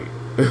right.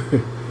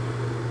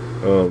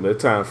 That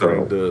time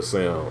frame does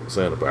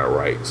sound about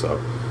right. So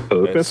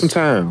it's been some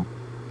time.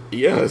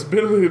 Yeah, it's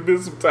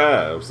been some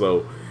time.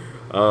 So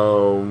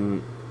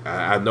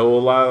I know a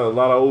lot of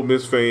Ole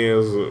Miss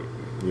fans.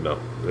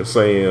 They're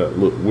saying,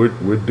 look,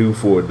 we're due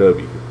for a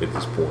W at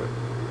this point.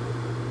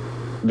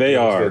 They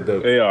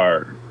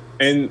are,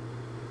 and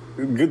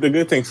the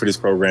good thing for this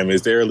program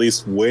is they're at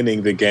least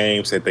winning the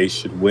games that they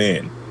should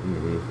win.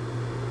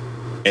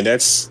 And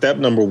that's step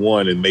number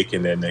one in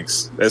making that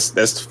next. That's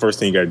the first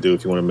thing you got to do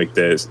if you want to make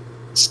that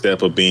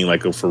step of being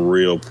like a for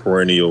real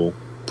perennial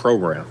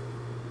program.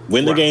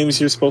 Win the games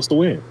you're supposed to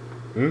win,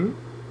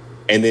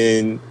 and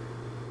then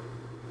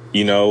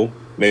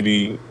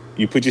maybe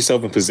you put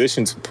yourself in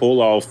position to pull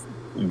off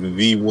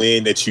the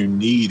win that you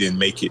need and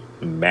make it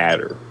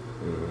matter.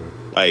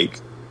 Like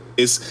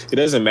it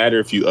doesn't matter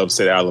if you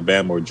upset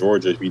Alabama or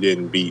Georgia if you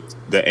didn't beat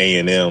the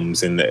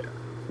A&Ms and the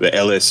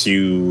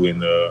LSU and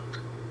the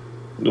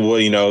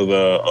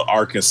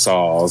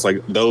Arkansas. It's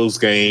like those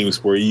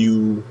games where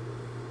you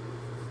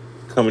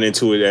coming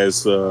into it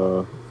as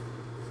the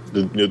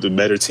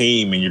better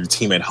team and you're the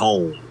team at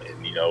home,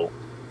 and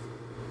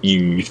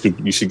you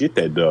should get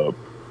that dub.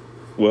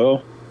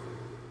 Well,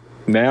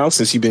 now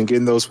since you've been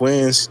getting those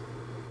wins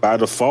by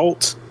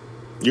default,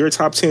 you're a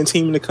top 10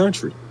 team in the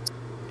country,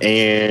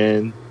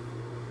 and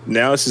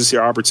now it's just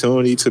your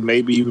opportunity to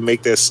maybe even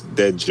make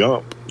that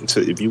jump.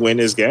 If you win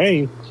this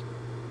game,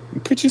 you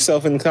put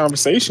yourself in the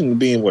conversation of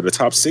being a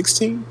top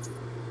 16.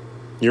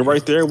 You're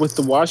right there with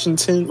the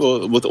Washington,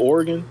 or with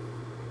Oregon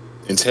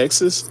and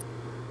Texas.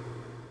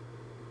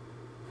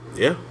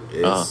 Yeah,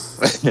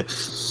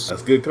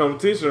 that's good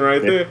competition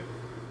right there.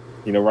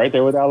 Right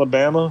there with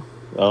Alabama.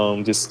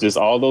 Just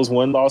all those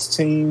win-loss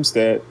teams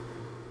that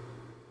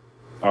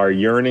are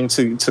yearning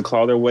to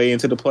claw their way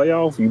into the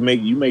playoff, you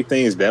make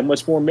things that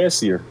much more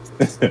messier.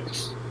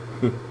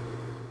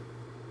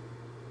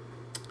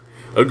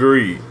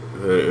 Agreed.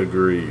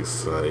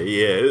 Agrees. Yeah,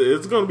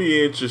 it's going to be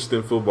an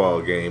interesting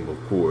football game,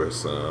 of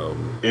course.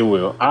 It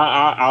will.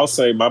 I'll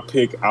say my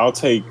pick. I'll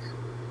take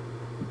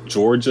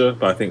Georgia,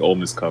 but I think Ole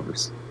Miss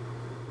covers.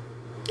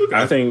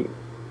 Okay.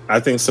 I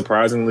think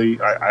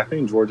surprisingly, I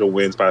think Georgia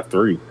wins by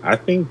 3. I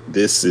think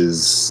this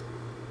is.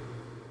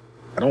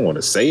 I don't want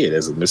to say it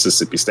as a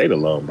Mississippi State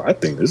alum, but I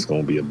think this is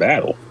going to be a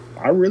battle.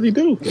 I really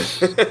do.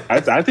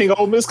 I think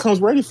Ole Miss comes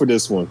ready for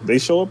this one. They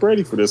show up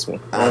ready for this one.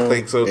 I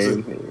think so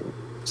too.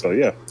 So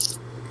yeah,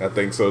 I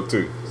think so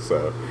too.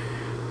 So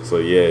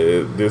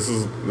yeah, this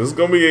is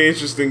gonna be an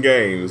interesting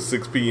game.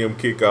 6 p.m.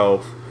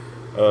 kickoff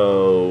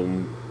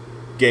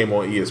game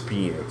on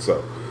ESPN.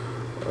 So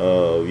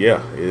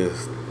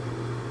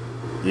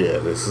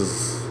this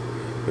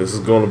is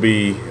gonna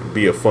be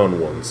a fun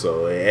one.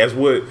 So as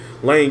what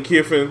Lane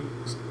Kiffin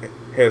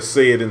has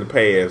said in the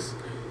past,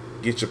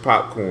 get your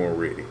popcorn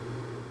ready.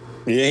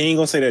 Yeah, he ain't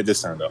gonna say that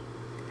this time though.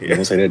 He ain't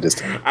gonna say that this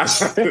time. I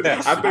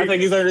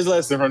think he's learned his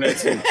lesson from that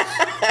too.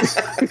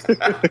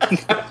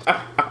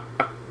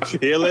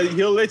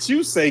 He'll let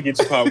you say get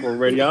your popcorn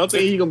ready. I don't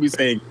think he's gonna be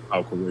saying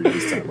popcorn ready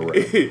this time around.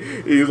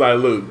 He's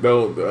like,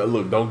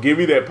 don't give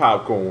me that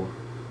popcorn.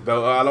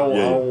 I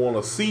don't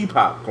want to see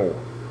popcorn.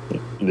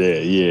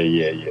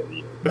 Yeah.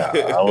 Nah, I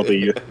don't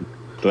think.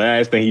 The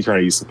last thing he's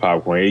trying to eat some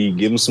popcorn. You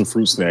give him some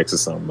fruit snacks or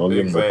something. Don't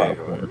give him no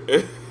popcorn.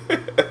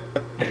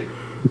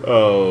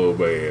 Oh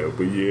man,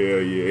 but yeah.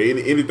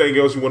 Anything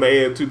else you want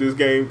to add to this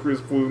game, Chris,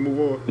 before we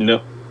move on?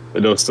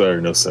 No,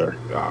 sir.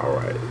 All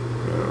right.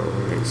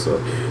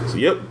 So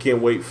yep,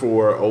 can't wait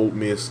for Ole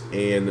Miss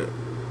and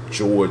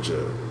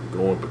Georgia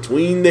going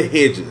between the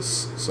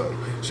hedges. So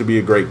should be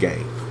a great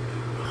game.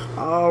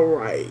 All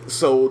right.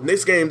 So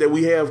next game that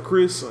we have,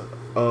 Chris,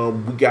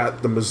 we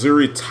got the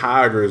Missouri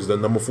Tigers, the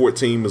number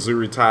 14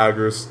 Missouri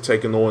Tigers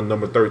taking on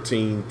number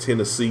 13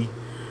 Tennessee.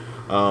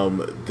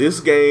 This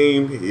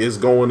game is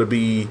going to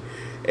be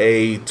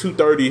a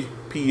 2:30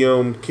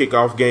 p.m.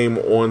 kickoff game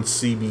on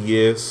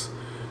CBS.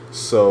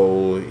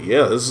 So,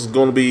 yeah, this is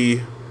going to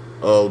be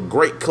a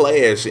great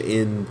clash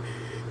in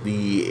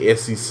the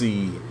SEC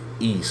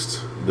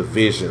East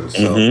division.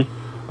 So,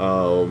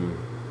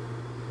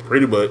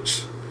 pretty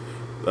much,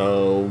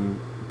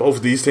 both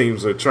of these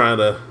teams are trying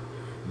to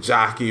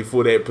jockey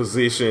for that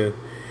position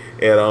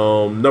at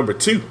number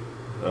 2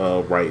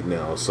 right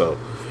now. So,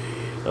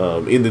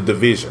 in the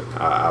division,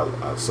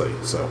 I'll say.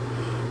 So,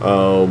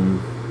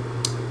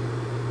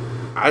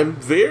 I'm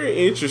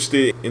very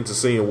interested into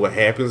seeing what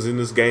happens in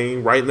this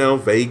game. Right now,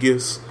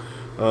 Vegas,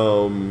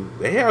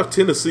 they have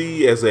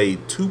Tennessee as a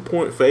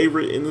 2-point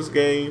favorite in this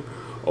game.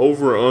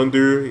 Over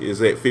under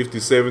is at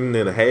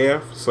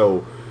 57.5.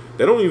 So,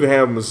 they don't even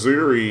have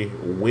Missouri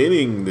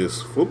winning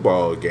this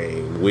football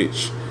game,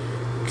 which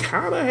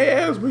kind of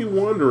has me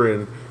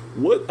wondering,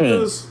 what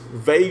does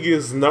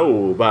Vegas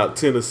know about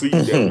Tennessee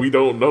that we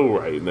don't know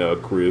right now,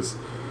 Chris?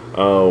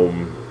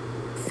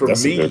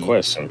 That's a good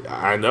question.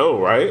 I know,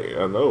 right?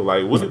 I know.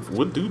 Like,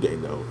 what do they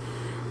know?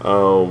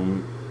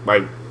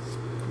 Like,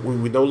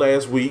 we know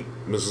last week,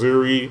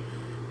 Missouri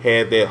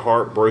had that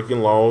heartbreaking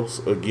loss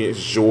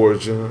against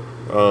Georgia,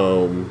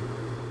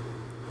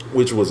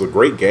 which was a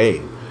great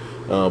game.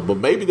 But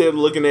maybe they're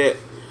looking at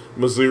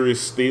Missouri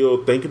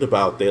still thinking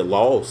about that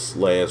loss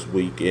last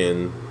week,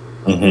 and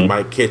we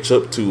might catch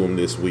up to them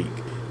this week.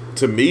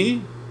 To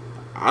me,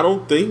 I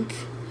don't think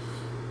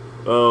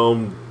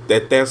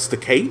that's the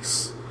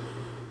case.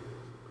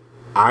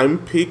 I'm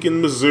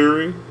picking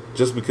Missouri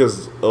just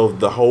because of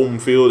the home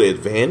field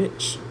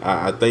advantage.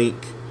 I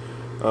think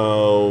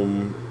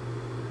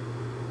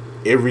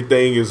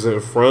everything is in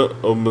front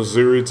of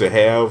Missouri to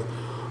have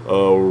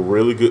a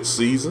really good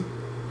season.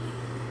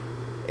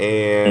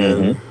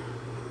 And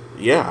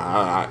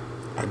I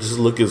just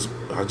look at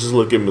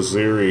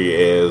Missouri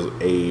as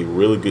a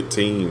really good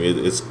team.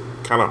 It's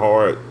kind of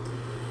hard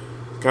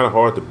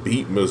to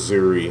beat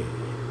Missouri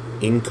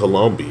in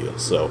Columbia.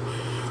 So,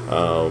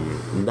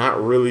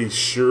 not really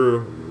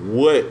sure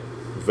what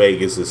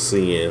Vegas is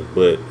seeing,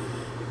 but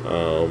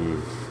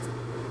I'm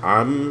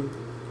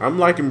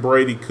liking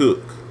Brady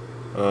Cook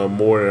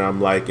more than I'm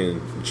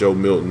liking Joe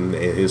Milton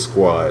and his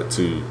squad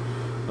to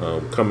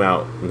come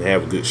out and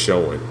have a good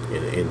showing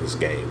in this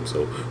game.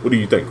 So, what do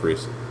you think,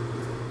 Chris?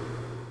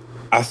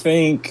 I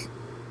think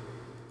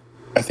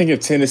if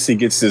Tennessee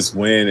gets this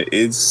win,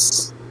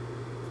 it's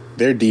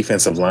their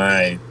defensive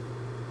line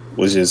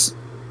was just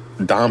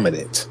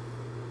dominant.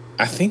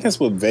 I think that's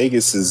what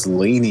Vegas is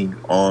leaning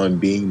on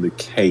being the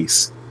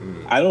case.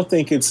 I don't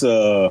think it's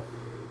Joe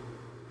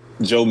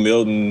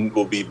Milton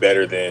will be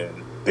better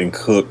than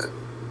Cook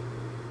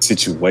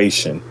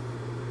situation.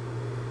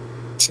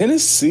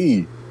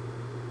 Tennessee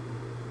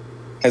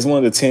has one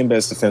of the 10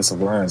 best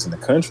defensive lines in the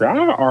country. I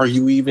would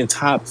argue even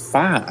top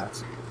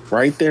 5.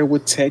 Right there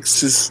with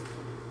Texas.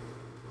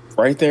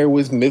 Right there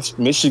with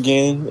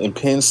Michigan and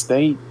Penn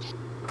State.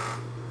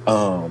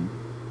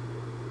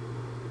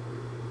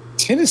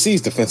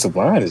 Tennessee's defensive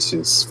line is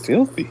just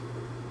filthy.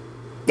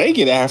 they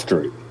get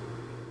after it.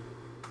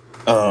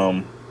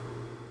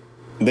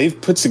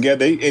 They've put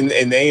together, and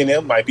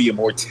A&M might be a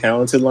more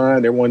talented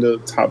line. They're one of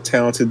the top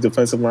talented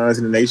defensive lines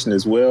in the nation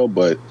as well.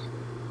 But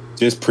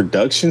just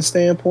production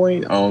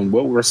standpoint, on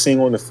what we're seeing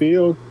on the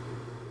field,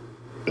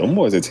 them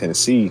boys at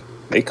Tennessee,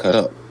 they cut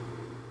up.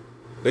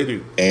 They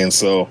do. And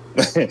so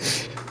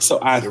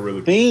I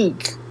really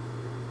think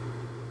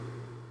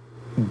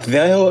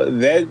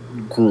that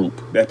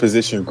group, that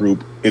position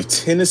group, if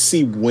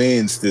Tennessee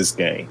wins this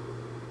game,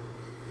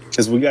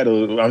 because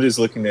I'm just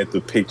looking at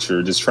the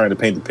picture, just trying to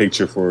paint the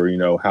picture for,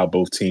 how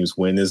both teams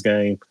win this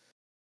game.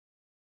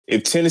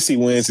 If Tennessee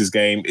wins this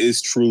game,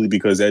 it's truly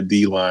because that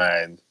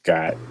D-line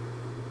got,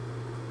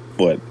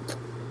 4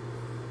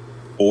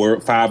 or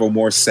 5 or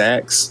more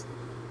sacks.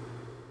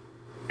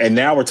 And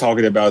now we're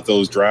talking about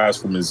those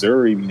drives from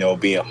Missouri,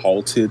 being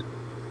halted,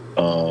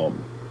 no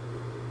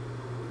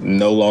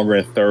longer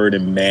in third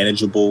and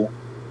manageable.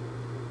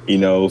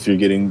 If you're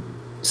getting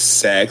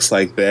sacks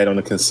like that on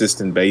a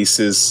consistent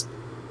basis,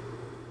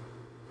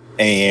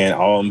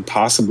 and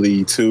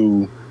possibly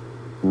too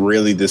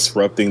really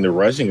disrupting the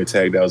rushing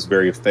attack that was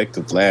very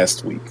effective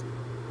last week.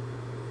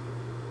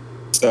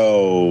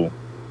 So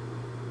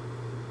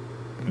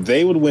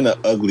they would win an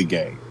ugly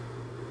game.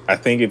 I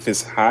think if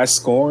it's high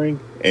scoring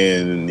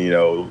and,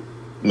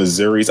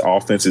 Missouri's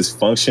offense is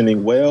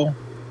functioning well,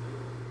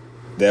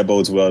 that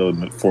bodes well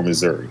for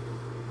Missouri.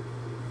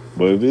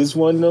 But if it's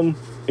one of them,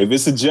 if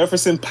it's a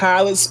Jefferson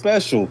Pilot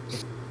special,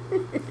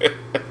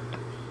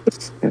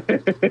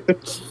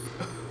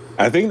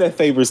 I think that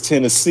favors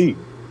Tennessee.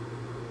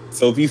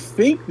 So if you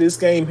think this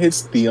game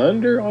hits the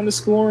under on the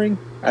scoring,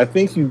 I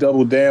think you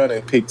double down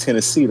and pick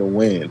Tennessee to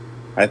win.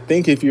 I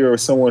think if you're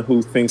someone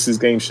who thinks this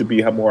game should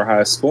be more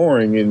high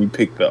scoring and you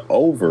pick the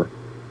over,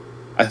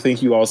 I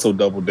think you also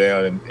double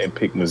down and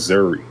pick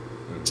Missouri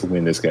to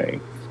win this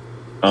game.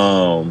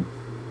 I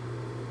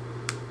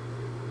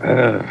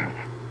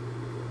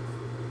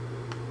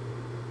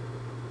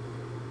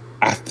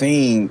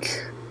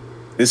think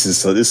this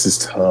is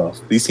tough.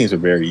 These teams are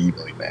very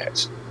evenly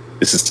matched.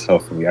 This is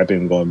tough for me. I've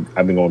been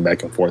going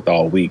back and forth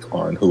all week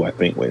on who I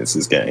think wins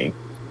this game.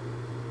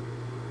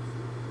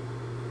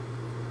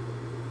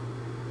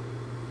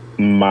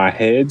 My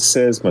head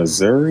says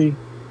Missouri.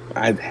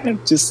 I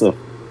have just a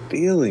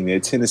feeling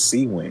that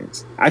Tennessee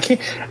wins. I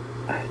can't.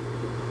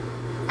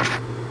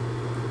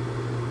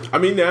 I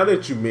mean, now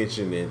that you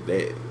mention it,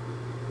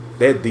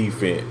 that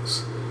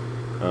defense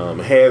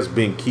has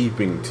been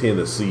keeping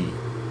Tennessee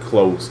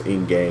close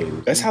in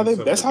games. That's how they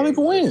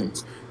can win.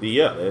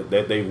 Yeah,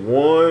 that they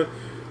won.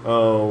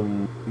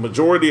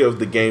 Majority of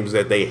the games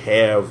that they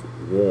have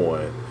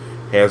won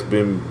has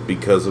been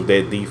because of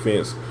that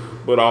defense,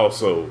 but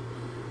also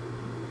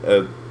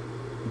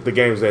the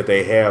games that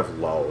they have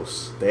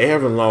lost, they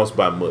haven't lost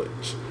by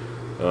much.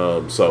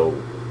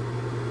 So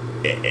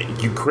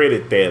you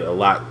credit that a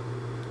lot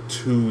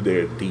to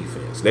their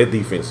defense. That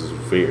defense is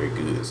very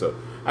good. So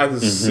I can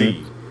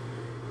see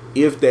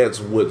if that's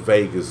what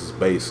Vegas is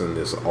basing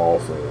this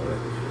off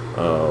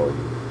on.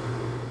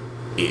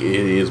 It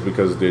is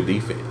because of their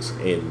defense.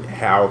 And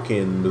how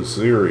can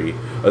Missouri,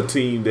 a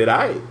team that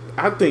I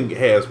think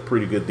has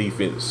pretty good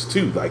defense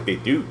too, like they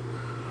do,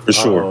 for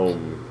sure,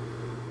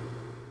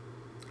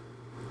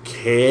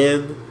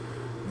 can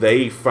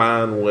they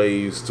find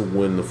ways to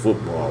win the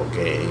football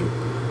game?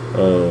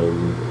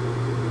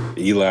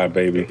 Eli,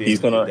 baby,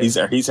 he's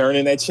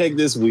earning that check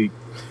this week.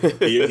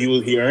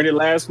 he earned it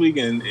last week,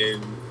 and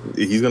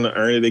he's gonna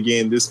earn it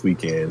again this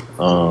weekend.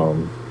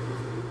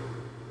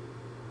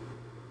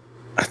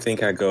 I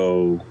think I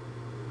go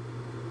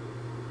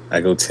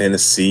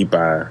Tennessee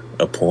by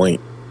a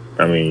point.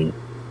 I mean,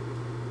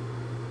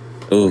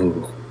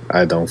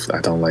 I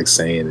don't like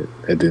saying it.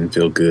 It didn't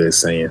feel good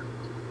saying.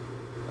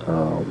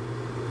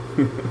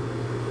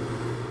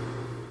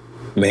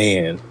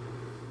 Man,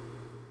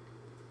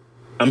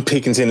 I'm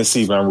picking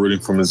Tennessee, but I'm rooting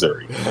for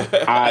Missouri.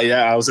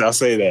 I'll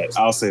say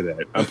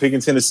that. I'm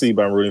picking Tennessee,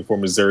 but I'm rooting for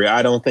Missouri.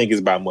 I don't think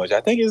it's by much.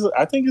 I think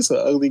it's an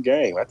ugly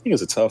game. I think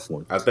it's a tough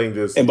one. I think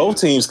this, and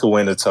both teams could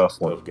win a tough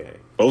one. Tough game.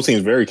 Both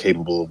teams very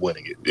capable of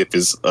winning it if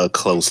it's a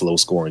close, low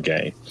scoring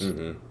game.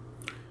 Mm-hmm.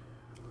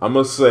 I'm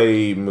gonna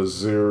say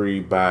Missouri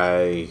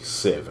by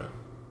 7.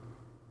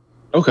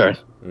 Okay.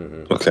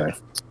 Mm-hmm. Okay.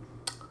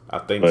 I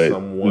think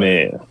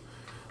someone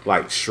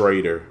like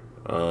Schrader,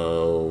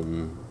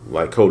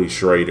 like Cody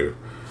Schrader,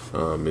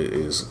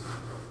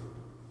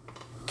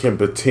 can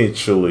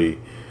potentially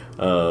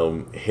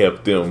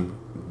help them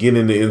get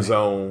in the end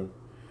zone.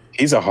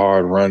 He's a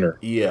hard runner.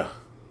 Yeah.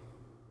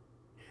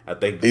 I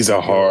think he's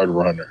a hard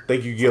runner. I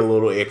think you get a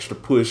little extra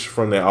push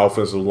from that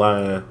offensive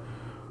line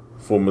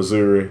for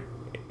Missouri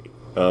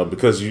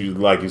because,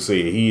 like you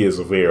said, he is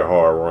a very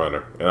hard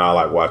runner, and I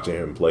like watching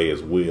him play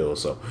as well.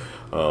 So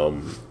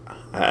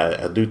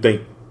I do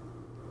think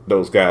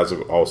those guys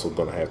are also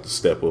going to have to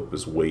step up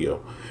as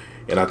well,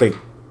 and I think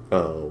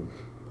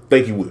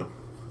he will.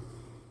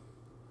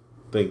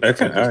 I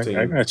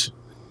got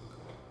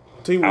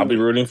you. I'll be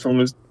rooting for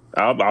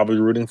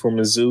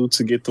Mizzou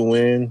to get the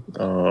win.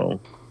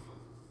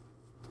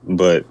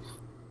 But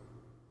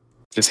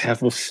just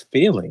have a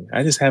feeling.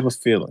 I just have a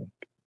feeling.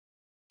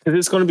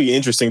 It's going to be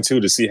interesting too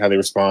to see how they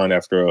respond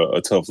after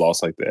a tough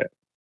loss like that.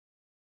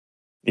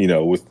 You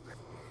know,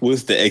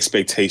 with the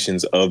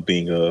expectations of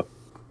being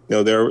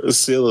they're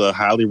still a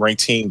highly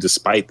ranked team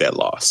despite that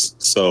loss.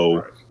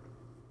 So,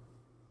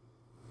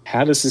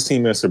 how does this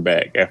team answer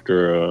back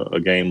after a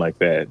game like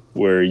that,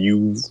 where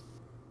you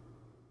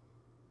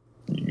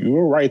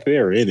were right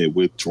there in it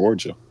with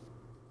Georgia?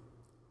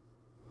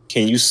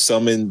 Can you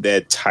summon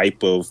that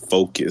type of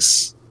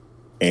focus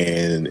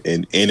and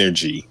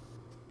energy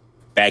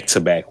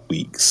back-to-back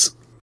weeks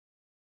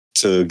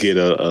to get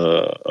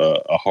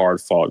a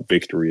hard-fought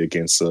victory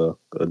against an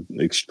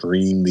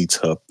extremely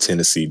tough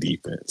Tennessee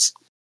defense?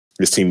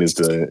 This team is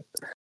the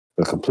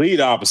complete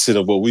opposite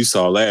of what we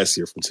saw last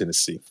year from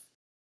Tennessee.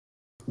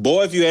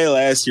 Boy, if you had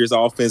last year's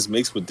offense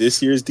mixed with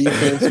this year's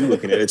defense, you're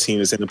looking at a team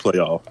that's in the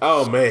playoff.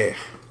 Oh man,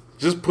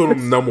 just put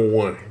them number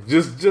one.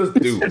 Just do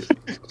it.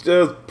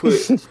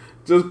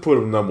 just put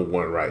them number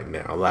one right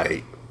now.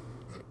 Like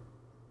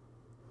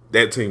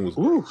that team was.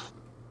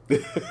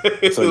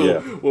 So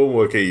yeah, what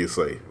more can you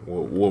say?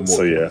 What more?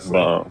 So yeah,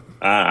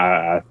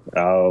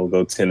 I'll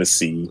go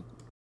Tennessee.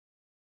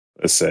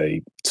 Let's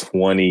say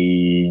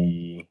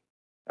 20.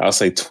 I'll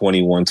say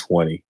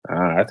 21-20.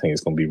 I think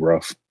it's gonna be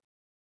rough.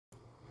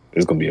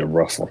 It's going to be a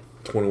rough one.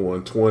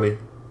 21-20.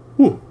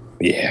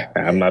 Yeah,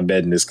 I'm not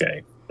betting this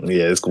game.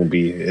 Yeah, it's going to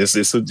be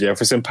it's a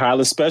Jefferson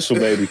Pilot special,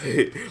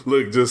 baby.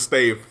 Look, just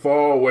stay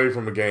far away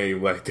from a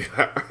game like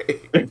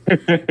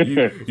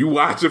that. you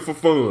watch it for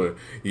fun.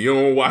 You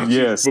don't watch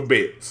it for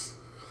bets.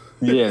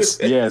 Yes.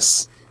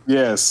 This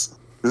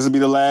will be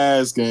the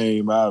last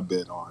game I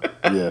bet on.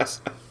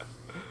 Yes.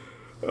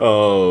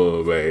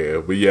 Oh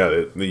man, but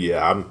yeah,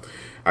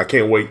 I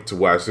can't wait to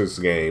watch this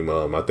game.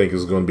 I think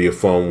it's going to be a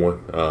fun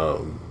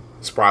one.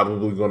 It's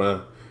probably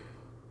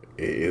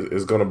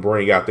it's gonna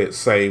bring out that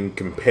same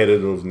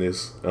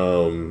competitiveness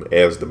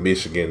as the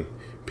Michigan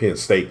Penn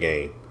State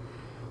game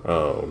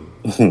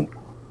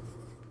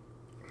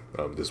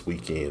this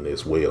weekend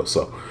as well.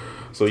 So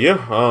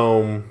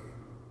yeah,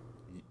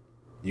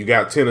 you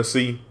got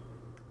Tennessee,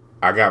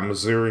 I got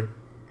Missouri.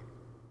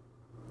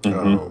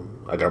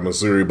 I got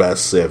Missouri by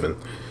 7.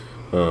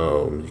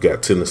 You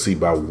got Tennessee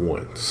by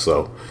 1.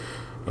 So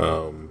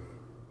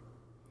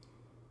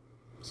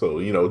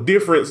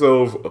difference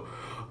of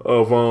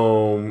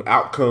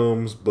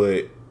outcomes,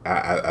 but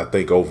I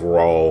think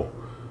overall,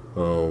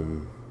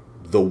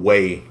 the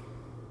way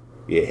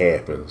it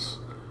happens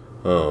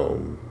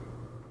on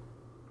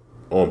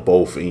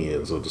both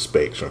ends of the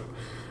spectrum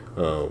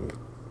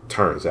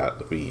turns out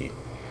to be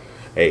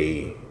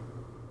a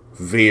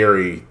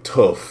very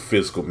tough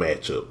physical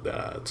matchup,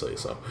 I'd say.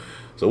 So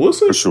we'll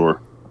see. For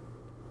sure.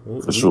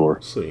 We'll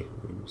see.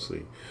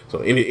 So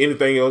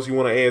anything else you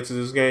want to add to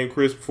this game,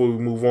 Chris, before we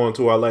move on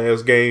to our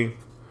last game?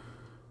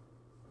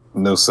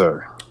 No,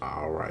 sir.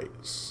 All right.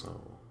 So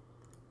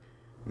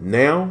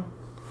now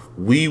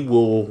we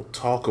will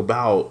talk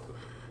about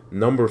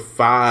number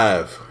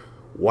 5,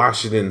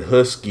 Washington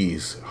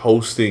Huskies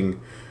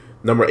hosting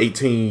number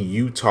 18,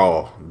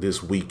 Utah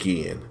this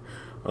weekend.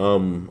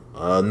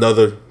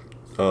 Another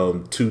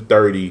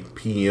 2:30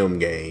 p.m.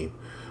 game.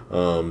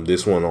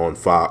 This one on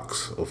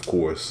Fox, of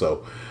course.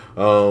 So,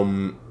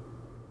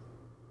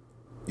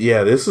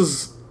 this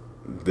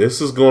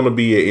is going to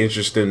be an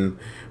interesting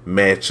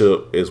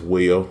matchup as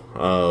well.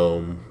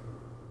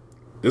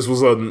 This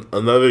was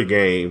another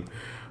game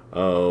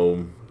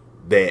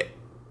that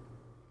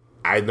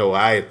I know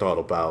I had thought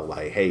about.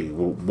 Like, hey,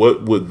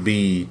 what would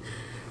be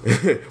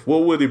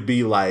what would it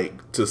be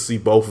like to see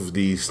both of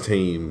these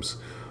teams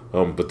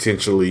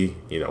potentially,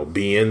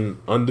 being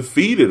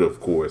undefeated? Of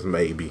course,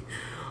 maybe.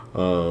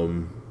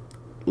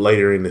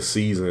 Later in the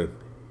season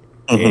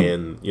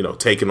and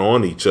taking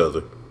on each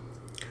other.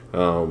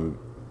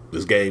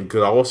 This game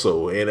could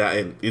also,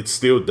 and it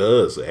still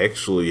does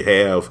actually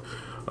have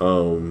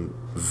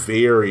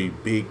very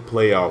big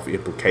playoff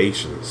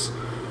implications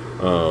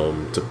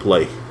to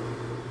play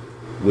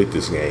with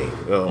this game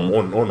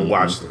on the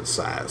Washington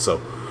side. So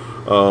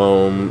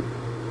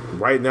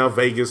right now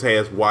Vegas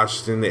has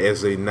Washington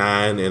as a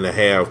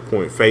 9.5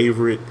 point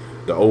favorite.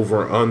 The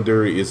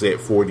over-under is at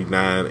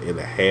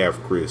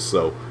 49.5, Chris.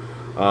 So,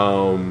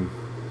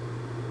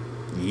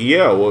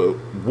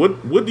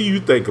 what do you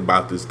think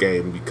about this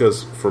game?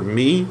 Because for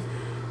me,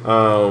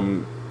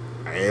 and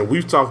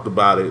we've talked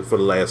about it for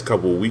the last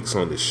couple of weeks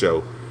on this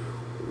show,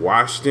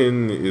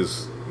 Washington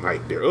is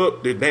like, they're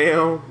up, they're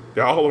down,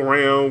 they're all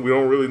around. We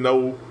don't really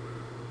know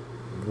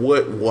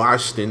what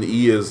Washington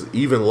is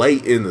even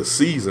late in the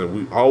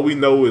season. All we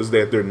know is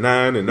that they're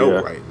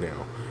 9-0 right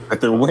now. That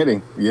they're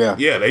winning, yeah.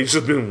 Yeah, they've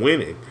just been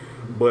winning.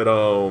 But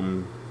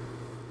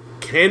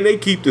can they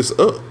keep this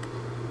up?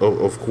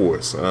 Of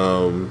course.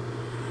 I'm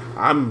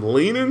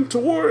leaning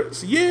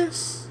towards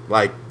yes.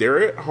 Like, they're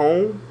at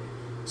home,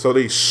 so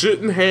they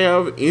shouldn't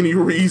have any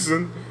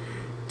reason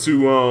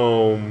to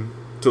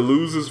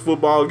lose this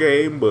football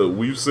game, but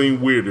we've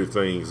seen weirder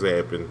things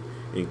happen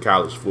in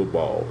college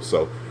football.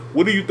 So,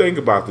 what do you think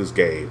about this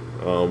game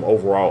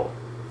overall?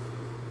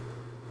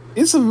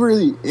 it's a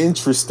really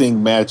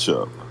interesting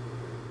matchup.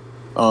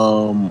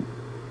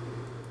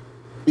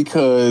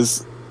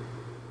 Because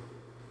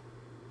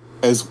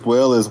as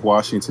well as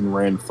Washington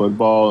ran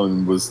football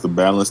and was the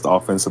balanced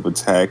offensive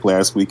attack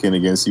last weekend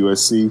against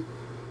USC,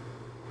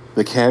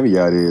 the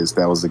caveat is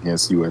that was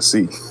against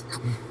USC.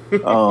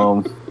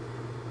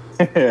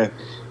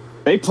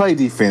 They play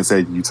defense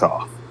at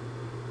Utah.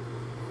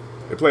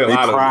 They play a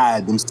lot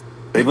of it.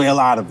 They play a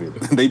lot of it.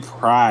 They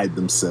pride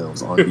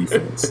themselves on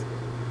defense.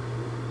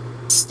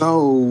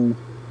 So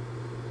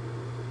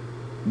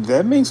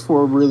that makes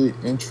for a really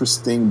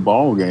interesting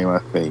ball game, I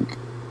think,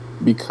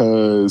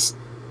 because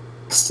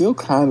I still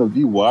kind of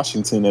view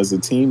Washington as a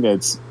team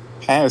that's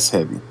pass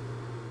heavy.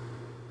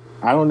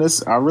 I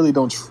really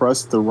don't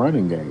trust the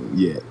running game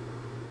yet.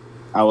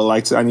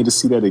 I need to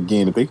see that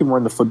again. If they can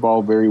run the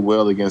football very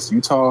well against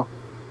Utah,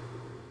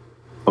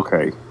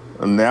 okay,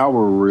 now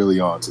we're really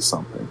on to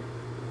something.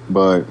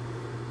 But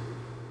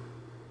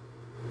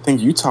I think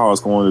Utah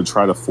is going to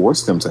try to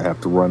force them to have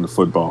to run the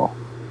football,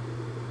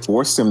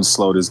 force them to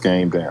slow this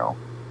game down,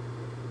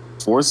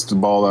 force the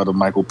ball out of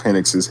Michael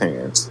Penix's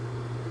hands.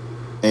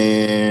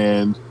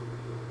 And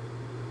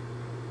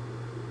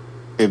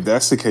if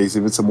that's the case,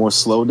 if it's a more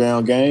slow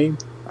down game,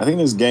 I think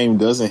this game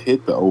doesn't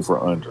hit the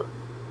over-under.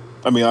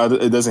 I mean,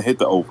 it doesn't hit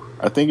the over.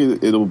 I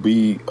think it'll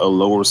be a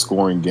lower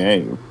scoring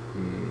game.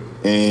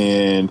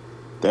 And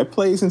that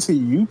plays into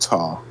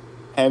Utah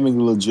having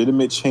a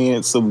legitimate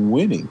chance of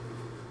winning.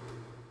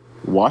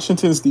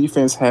 Washington's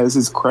defense has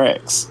its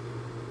cracks.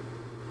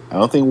 I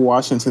don't think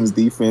Washington's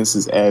defense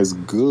is as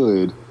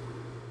good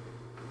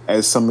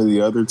as some of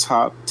the other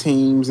top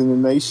teams in the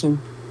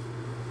nation.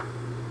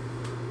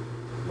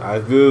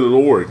 Not good as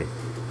Oregon.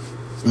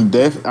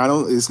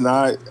 It's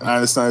not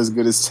as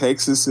good as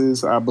Texas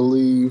is, I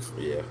believe.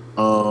 Yeah.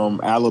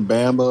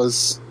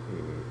 Alabama's,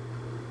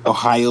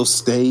 Ohio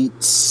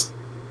State's,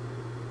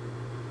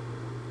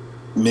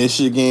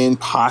 Michigan,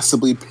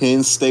 possibly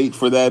Penn State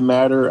for that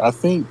matter. I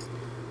think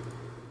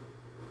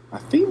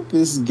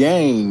this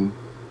game,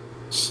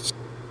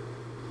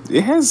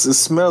 it has a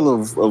smell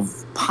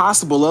of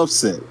possible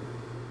upset.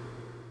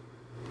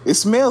 It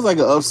smells like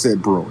an upset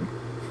brewing.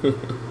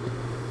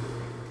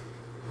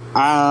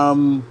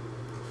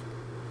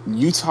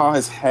 Utah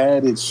has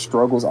had its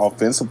struggles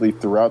offensively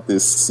throughout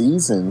this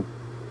season,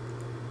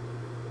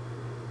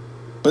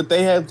 but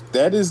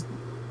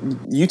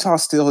Utah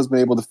still has been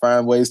able to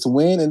find ways to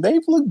win, and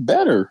they've looked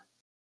better.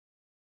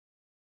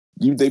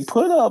 They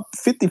put up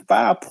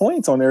 55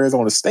 points on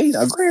Arizona State.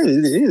 Now,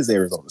 granted, it is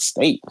Arizona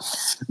State,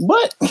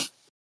 but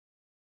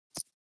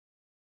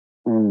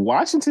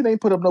Washington ain't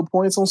put up no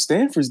points on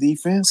Stanford's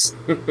defense.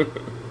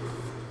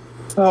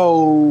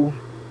 So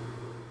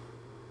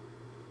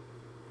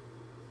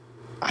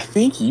I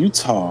think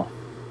Utah,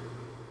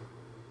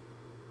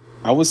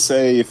 I would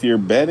say if you're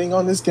betting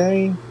on this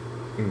game,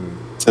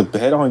 to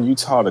bet on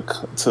Utah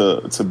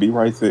to be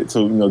right there,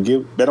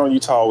 to bet on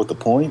Utah with the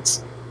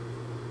points.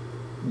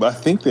 But I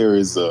think there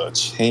is a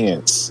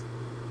chance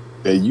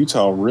that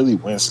Utah really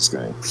wins this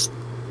game.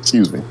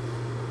 Excuse me.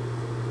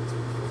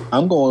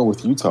 I'm going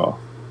with Utah.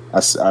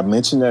 I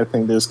mentioned that I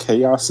think there's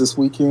chaos this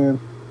weekend.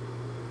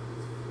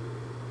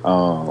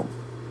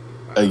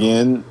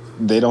 Again,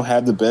 they don't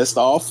have the best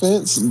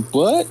offense,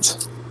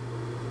 but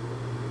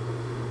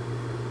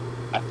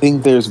I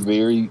think there's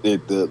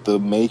the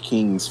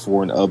makings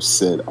for an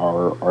upset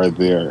are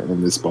there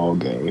in this ball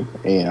game,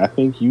 and I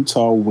think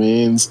Utah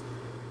wins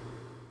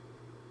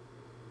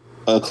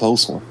a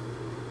close one.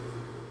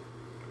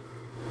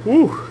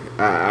 Whew.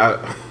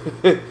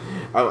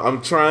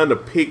 I'm trying to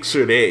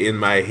picture that in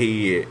my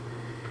head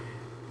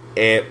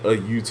at a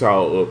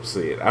Utah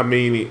upset. I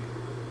mean,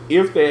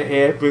 if that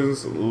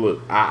happens,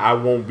 look, I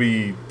won't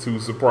be too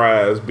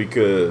surprised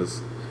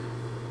because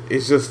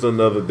it's just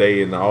another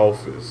day in the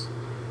office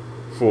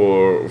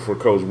for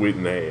Coach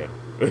Whittingham.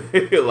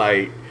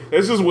 Like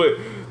that's just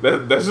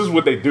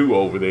what they do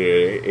over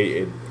there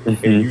in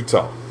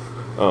Utah.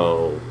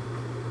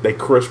 They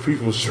crush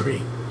people's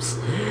dreams.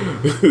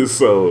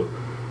 So,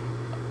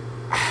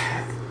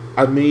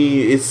 I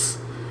mean, it's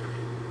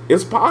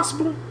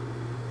possible.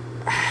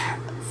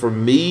 For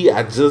me,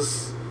 I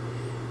just,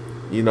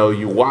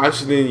 you're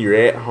Washington, you're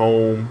at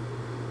home.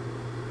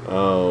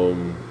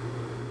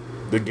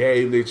 The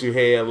game that you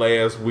had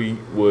last week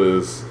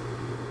was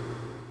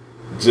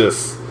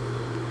just,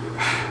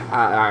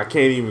 I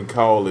can't even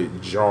call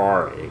it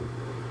jarring.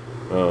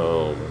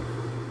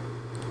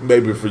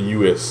 Maybe for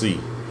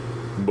USC.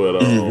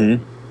 But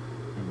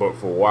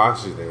for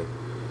Washington,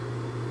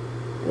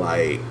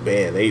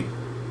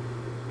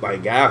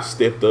 guys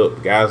stepped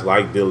up. Guys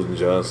like Dylan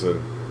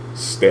Johnson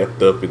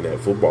stepped up in that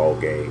football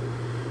game.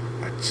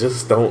 I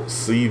just don't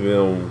see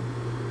them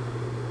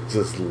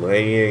just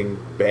laying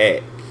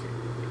back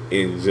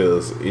and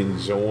just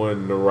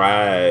enjoying the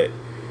ride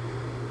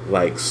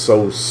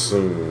so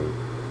soon.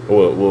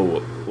 At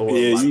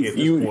this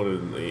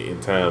point in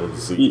time of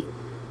the season.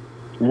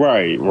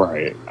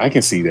 Right. I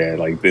can see that,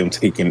 them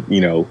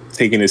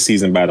taking this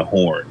season by the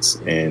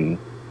horns and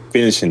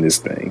finishing this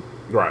thing.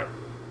 Right.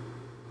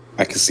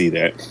 I can see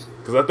that.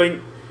 because I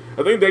think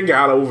they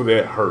got over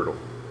that hurdle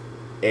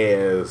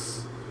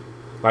as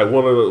like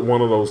one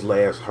of those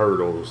last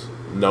hurdles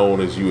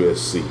known as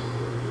USC,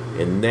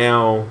 and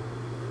now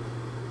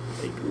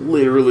they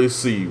literally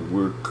see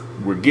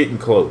we're getting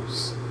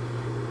close.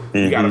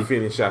 We got to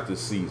finish out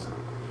this season,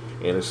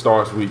 and it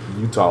starts with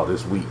Utah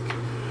this week.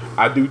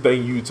 I do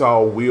think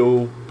Utah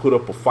will put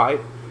up a fight,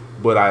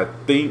 but I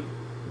think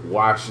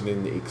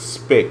Washington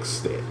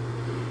expects that,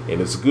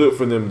 and it's good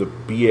for them to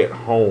be at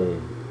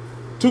home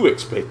to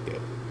expect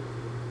that.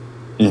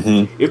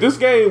 If this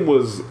game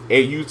was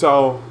at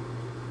Utah,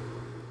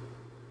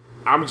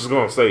 I'm just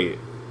gonna say it.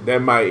 That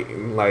might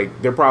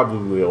they're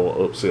probably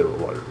on upset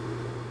alert,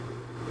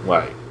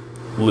 like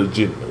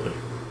legitimately.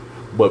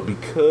 But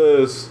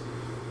because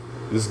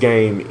this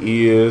game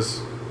is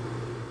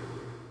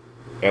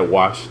at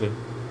Washington,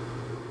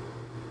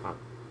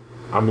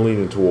 I'm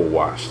leaning toward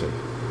Washington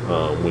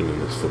winning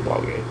this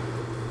football game.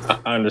 I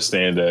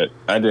understand that.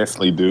 I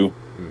definitely do.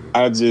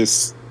 I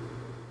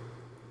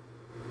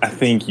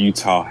think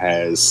Utah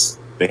had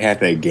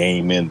that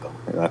game in them.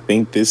 And I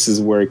think this is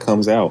where it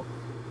comes out.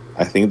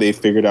 I think they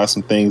figured out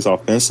some things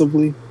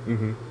offensively.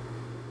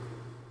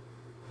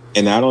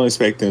 And I don't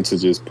expect them to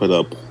just put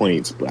up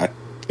points, but I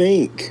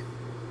think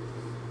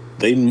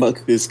they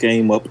muck this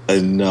game up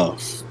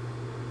enough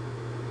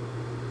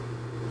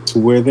to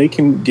where they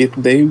can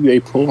they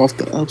pull off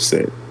the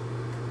upset.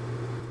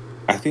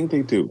 I think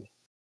they do.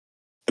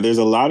 There's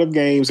a lot of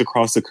games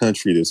across the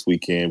country this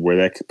weekend where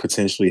that could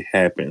potentially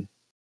happen.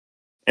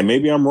 And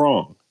maybe I'm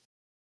wrong.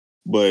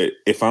 But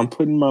if I'm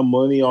putting my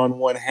money on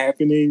one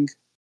happening,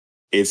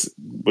 it's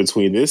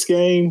between this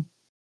game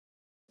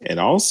and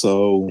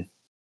also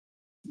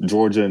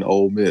Georgia and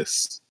Ole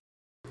Miss.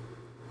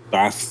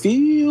 I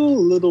feel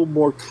a little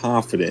more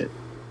confident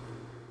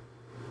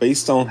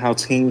based on how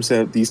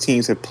these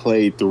teams have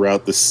played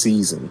throughout the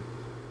season.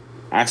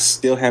 I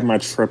still have my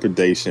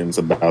trepidations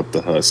about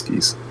the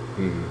Huskies.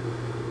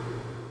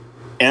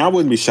 And I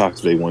wouldn't be shocked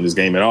if they won this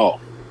game at all.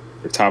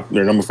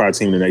 They're number 5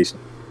 team in the nation.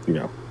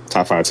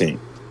 Top 5 team.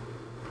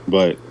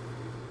 But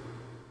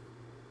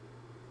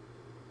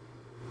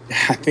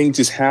I think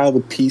just how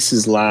the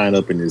pieces line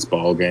up in this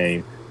ball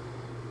game,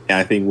 and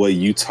I think what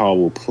Utah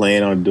will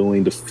plan on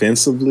doing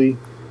defensively,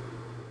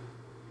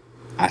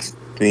 I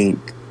think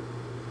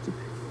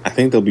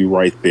they'll be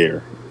right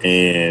there,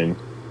 and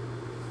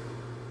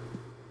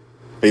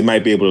they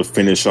might be able to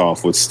finish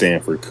off what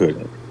Stanford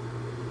couldn't.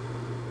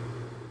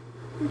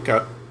 Okay.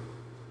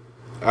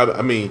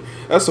 I mean,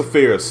 that's a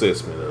fair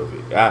assessment of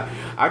it.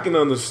 I can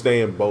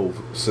understand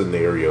both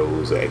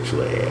scenarios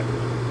actually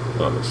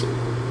happening, honestly.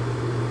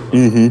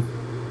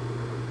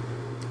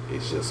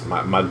 It's just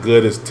my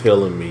gut is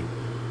telling me,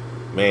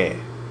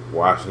 man,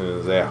 Washington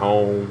is at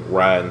home,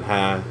 riding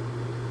high,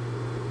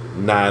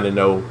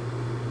 9-0.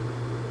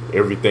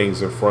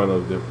 Everything's in front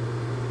of them.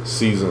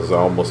 Season's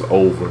almost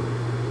over.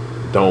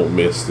 Don't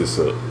mess this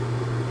up.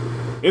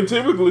 And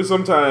typically,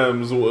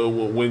 sometimes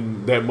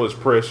when that much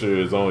pressure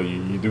is on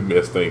you, you do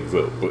mess things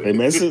up. But they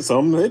mess it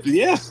some,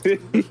 yeah,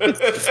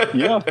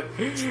 yeah.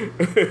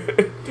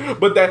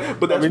 But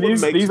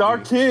that's these are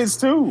kids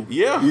too.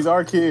 Yeah, these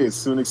are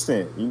kids to an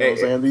extent. You know what I'm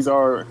saying? These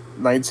are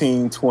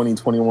 19, 20,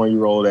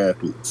 21-year-old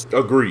athletes.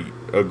 Agreed.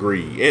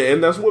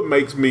 And that's what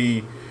makes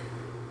me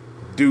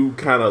do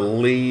kind of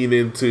lean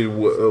into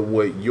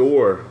what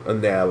your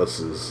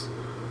analysis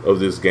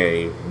of this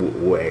game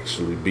will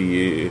actually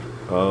be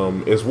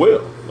as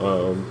well.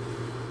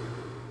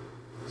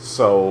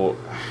 So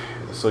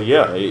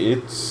yeah,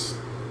 it's.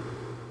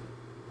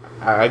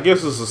 I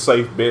guess it's a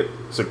safe bet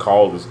to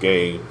call this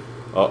game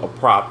a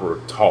proper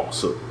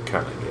toss-up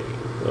kind of game.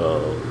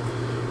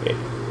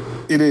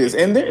 It is,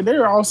 and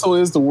there also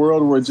is the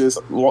world where just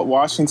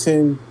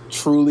Washington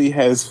truly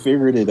has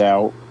figured it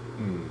out,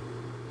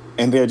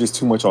 and they're just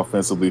too much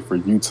offensively for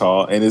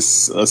Utah, and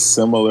it's a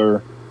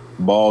similar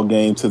ball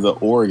game to the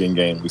Oregon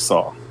game we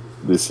saw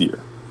this year.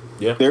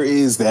 Yeah, there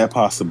is that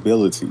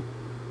possibility.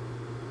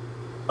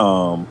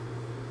 I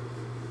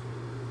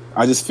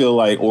just feel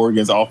like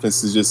Oregon's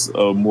offense is just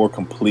a more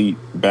complete,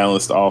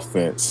 balanced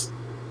offense,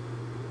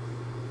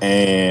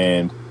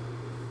 and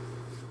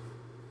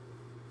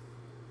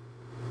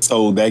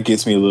so that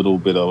gives me a little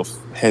bit of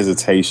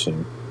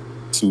hesitation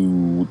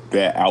to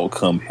that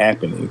outcome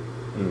happening.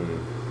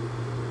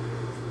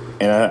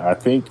 And I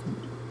think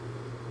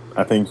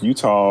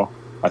Utah,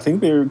 I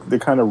think they're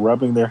kind of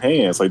rubbing their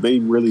hands. Like, they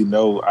really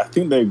know. I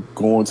think they're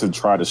going to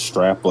try to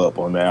strap up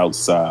on the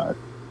outside.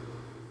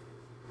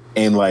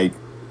 And, like,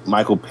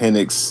 Michael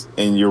Penix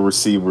and your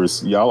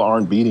receivers, y'all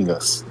aren't beating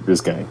us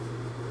this game.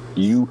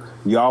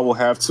 Y'all will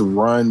have to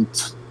run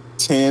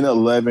 10,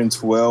 11,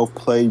 12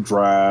 play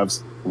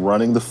drives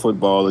running the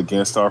football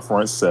against our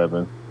front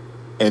seven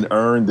and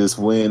earn this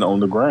win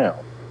on the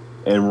ground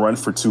and run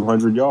for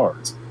 200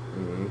 yards.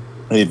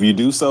 And if you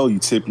do so, you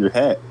tip your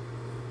hat.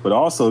 But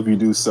also, if you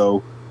do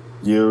so,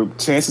 your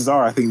chances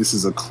are, I think this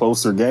is a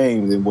closer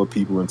game than what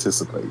people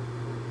anticipate.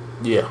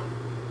 Yeah.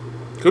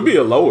 Could be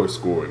a lower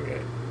scoring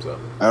game. So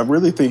I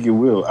really think it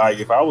will.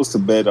 If I was to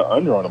bet an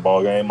under on a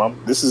ball game,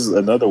 this is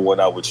another one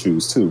I would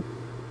choose too.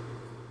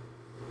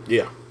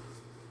 Yeah.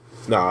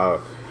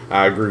 No,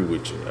 I agree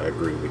with you.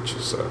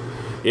 So,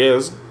 yeah,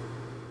 it's,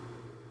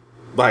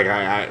 like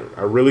I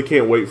really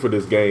can't wait for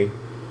this game,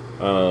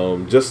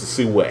 just to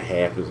see what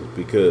happens,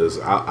 because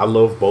I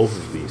love both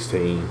of these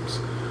teams,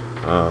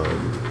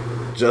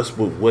 just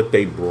with what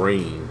they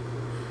bring,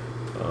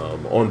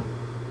 on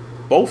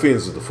both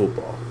ends of the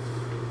football.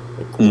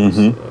 Of course,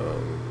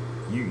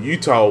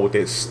 Utah with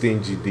that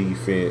stingy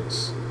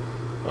defense,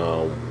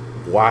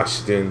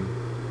 Washington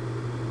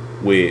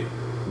with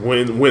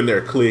when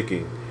they're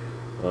clicking.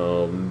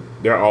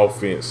 Their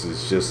offense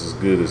is just as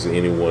good as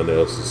anyone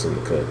else's in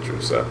the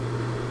country. So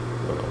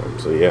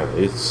yeah,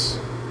 it's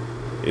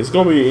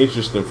gonna be an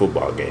interesting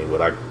football game,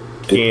 but I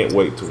can't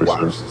wait to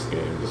watch this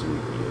game this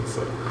weekend.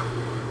 So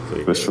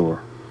yeah. For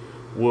sure.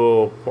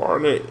 Well,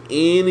 partner,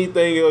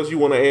 anything else you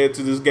want to add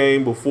to this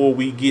game before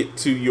we get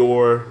to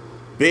your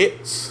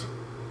bets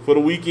for the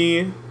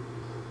weekend?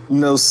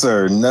 No,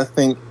 sir.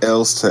 Nothing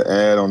else to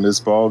add on this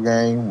ball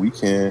game. We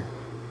can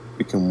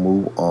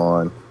move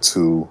on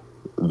to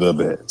the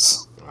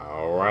bets.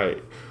 All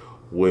right.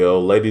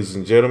 Well, ladies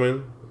and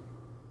gentlemen,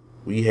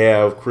 we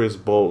have Chris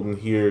Bolton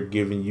here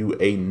giving you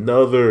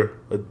another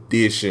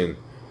edition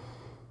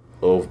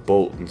of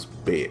Bolton's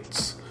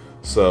Bets.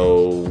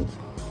 So,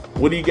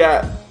 what do you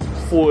got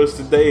for us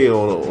today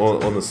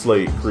on the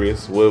slate,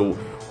 Chris? Well,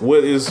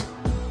 what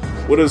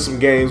are some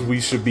games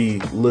we should be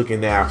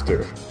looking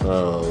after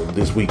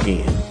this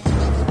weekend?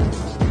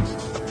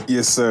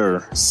 Yes,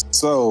 sir.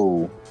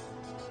 So,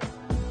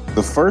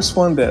 the first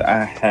one that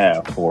I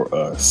have for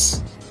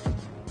us,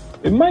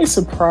 it might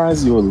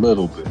surprise you a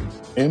little bit.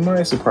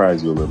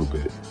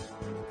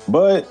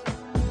 But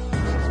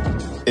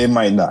it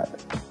might not.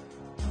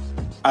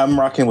 I'm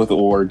rocking with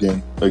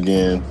Oregon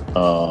again.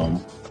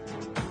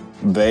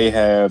 They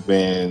have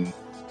been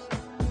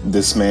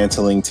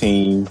dismantling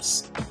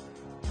teams,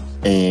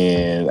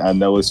 and I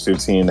know it's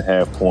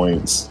 15.5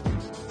 points,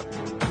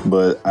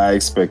 but I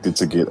expect it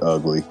to get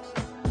ugly.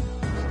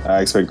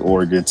 I expect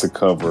Oregon to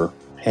cover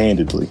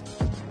handedly.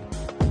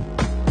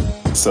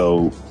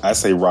 So I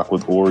say rock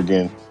with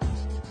Oregon.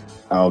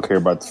 I don't care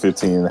about the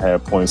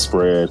 15.5 point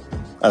spread.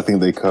 I think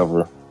they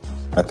cover.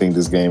 I think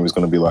this game is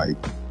going to be like,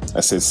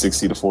 I said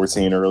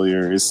 60-14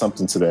 earlier. It's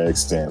something to that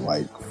extent,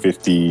 like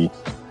 50.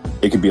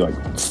 It could be like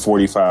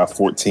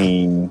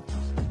 45-14,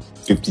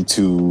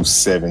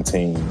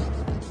 52-17.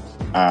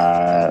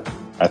 I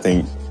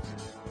think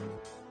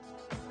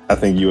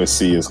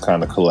USC is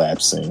kind of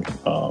collapsing,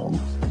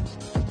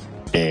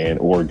 and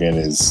Oregon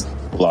is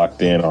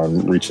locked in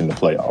on reaching the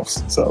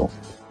playoffs. So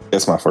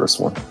that's my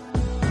first one.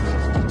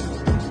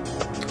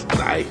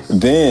 Nice.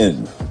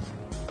 Then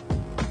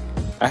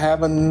I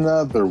have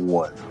another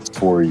one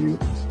for you.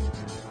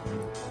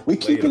 We're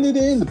keeping it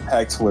in the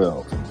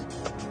Pac-12.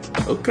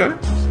 Okay.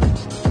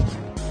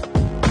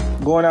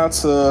 Going out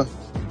to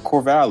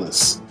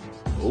Corvallis.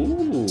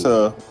 Ooh.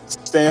 To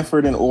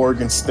Stanford and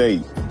Oregon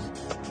State.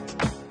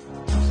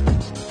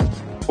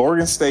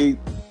 Oregon State,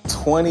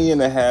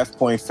 20.5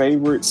 point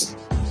favorites.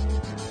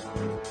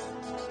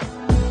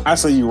 I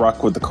say you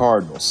rock with the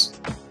Cardinals.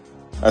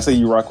 I say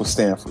you rock with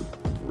Stanford.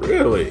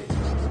 Really?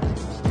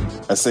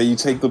 I say you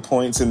take the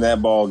points in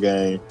that ball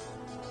game.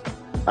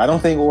 I don't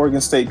think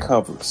Oregon State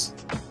covers.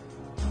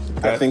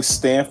 Okay. I think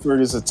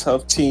Stanford is a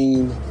tough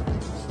team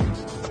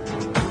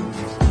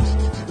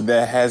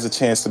that has a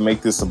chance to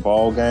make this a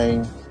ball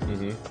game.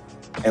 Mm-hmm.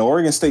 And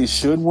Oregon State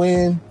should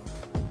win,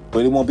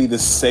 but it won't be the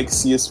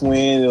sexiest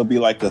win. It'll be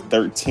like a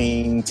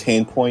 10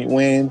 point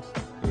win.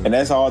 Mm-hmm. And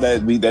that's all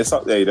that that's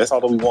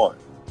all that we want.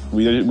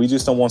 We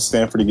just don't want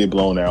Stanford to get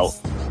blown out.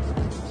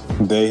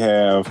 They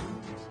have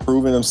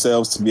proven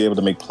themselves to be able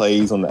to make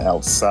plays on the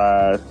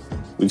outside.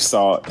 We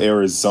saw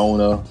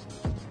Arizona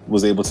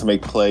was able to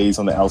make plays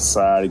on the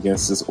outside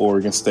against this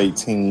Oregon State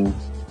team.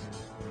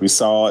 We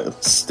saw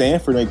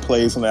Stanford make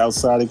plays on the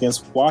outside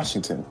against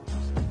Washington.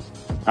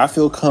 I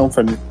feel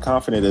confident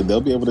that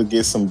they'll be able to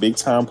get some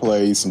big-time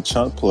plays, some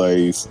chunk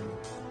plays.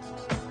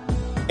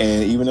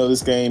 And even though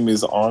this game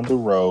is on the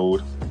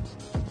road,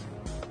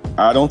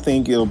 I don't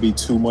think it'll be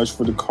too much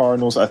for the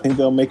Cardinals. I think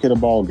they'll make it a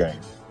ball game.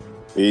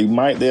 They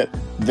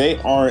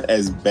aren't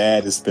as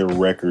bad as their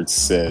record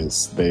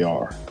says they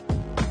are.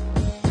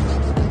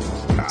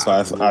 So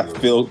I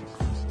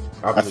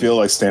feel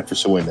like Stanford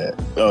should win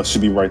that.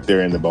 Should be right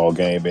there in the ball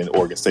game, and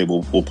Oregon State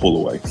will pull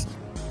away.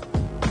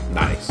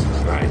 Nice.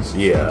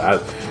 Yeah,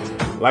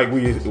 like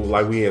we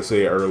had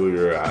said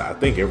earlier, I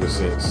think ever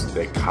since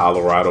that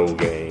Colorado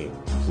game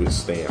with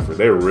Stanford,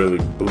 they really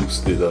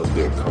boosted up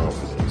their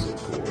confidence. Of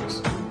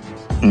course,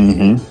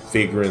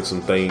 figuring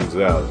some things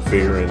out,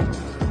 figuring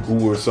who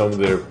were some of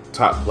their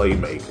top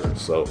playmakers.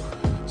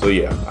 So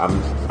yeah,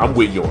 I'm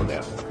with you on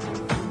that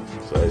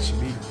one. So it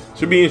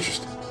should be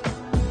interesting.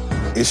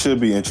 It should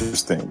be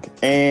interesting,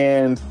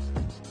 and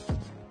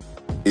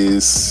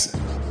is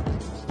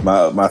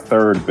my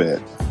third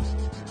bet.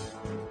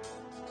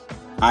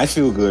 I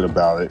feel good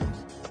about it.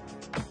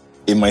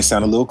 It might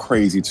sound a little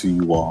crazy to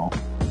you all,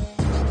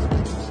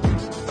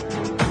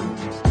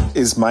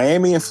 is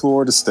Miami and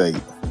Florida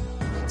State.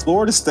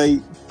 Florida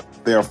State,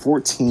 they are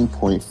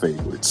 14-point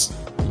favorites.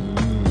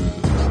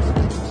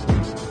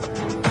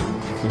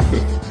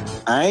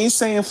 I ain't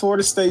saying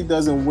Florida State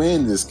doesn't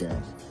win this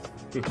game.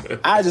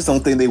 I just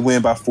don't think they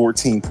win by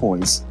 14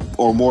 points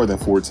or more than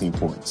 14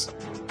 points.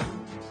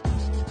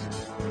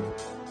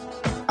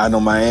 I know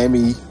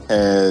Miami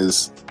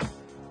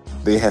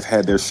they have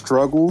had their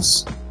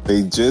struggles.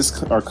 They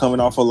just are coming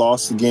off a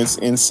loss against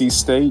NC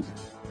State.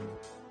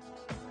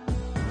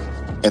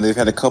 And they've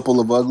had a couple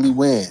of ugly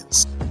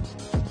wins.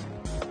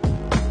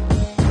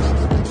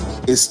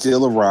 It's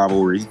still a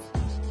rivalry.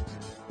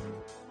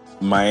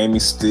 Miami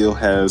still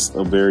has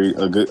a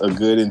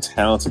good and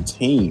talented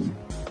team.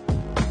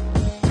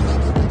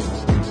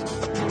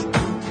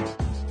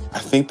 I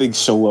think they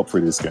show up for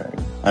this game.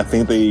 I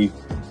think they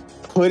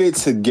put it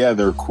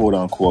together, quote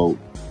unquote.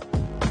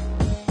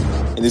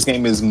 And this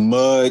game is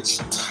much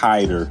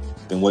tighter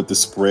than what the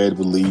spread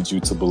would lead you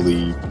to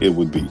believe it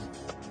would be.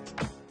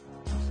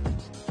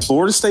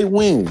 Florida State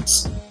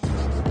wins,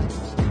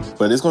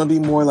 but it's going to be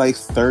more like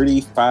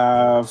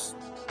 35,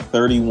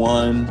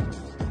 31,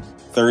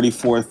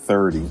 34,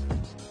 30.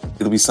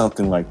 It'll be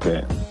something like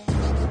that.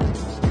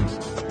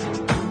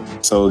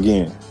 So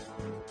again,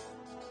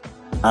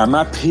 I'm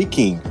not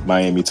picking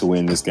Miami to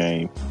win this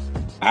game.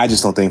 I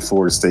just don't think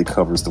Florida State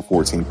covers the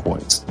 14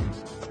 points.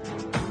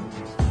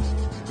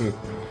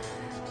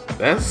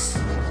 That's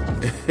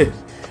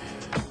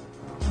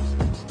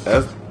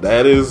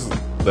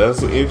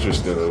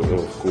interesting,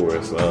 of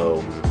course.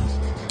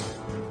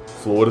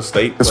 Florida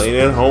State playing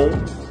at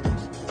home.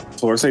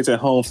 Florida State's at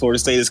home. Florida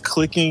State is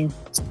clicking.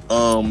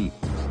 But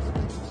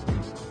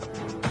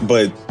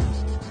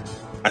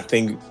I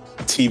think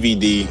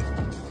TVD,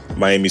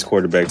 Miami's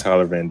quarterback,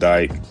 Tyler Van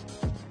Dyke,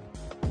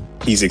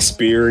 he's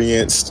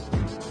experienced.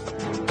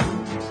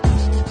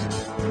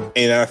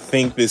 And I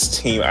think this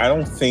team, I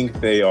don't think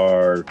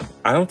they're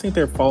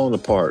falling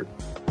apart.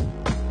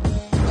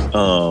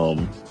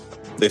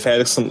 They've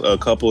had a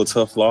couple of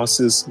tough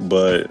losses,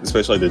 but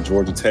especially the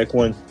Georgia Tech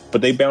one,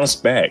 but they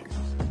bounced back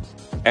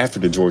after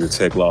the Georgia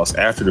Tech loss,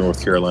 after the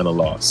North Carolina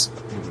loss.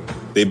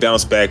 They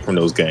bounced back from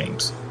those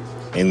games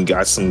and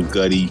got some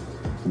gritty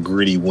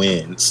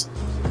wins.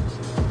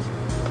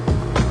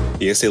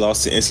 Yes, they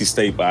lost to NC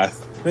State, but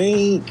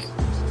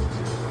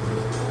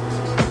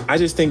I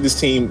just think this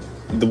team,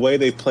 the way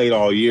they played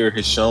all year,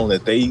 has shown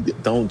that they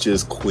don't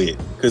just quit,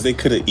 because they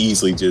could have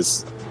easily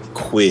just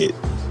quit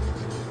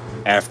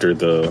after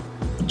the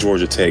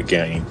Georgia Tech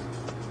game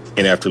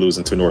and after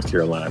losing to North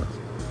Carolina.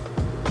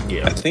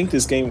 Yeah, I think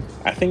this game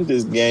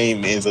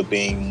ends up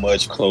being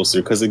much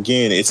closer because,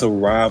 again, it's a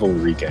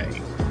rivalry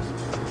game.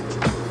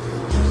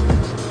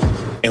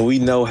 And we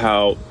know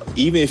how,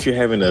 even if you're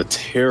having a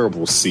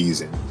terrible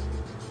season,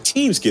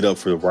 teams get up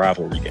for the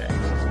rivalry game.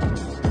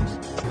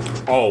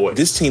 Always.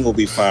 This team will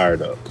be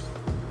fired up.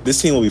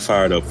 This team will be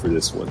fired up for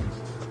this one.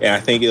 And I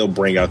think it'll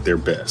bring out their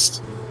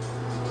best.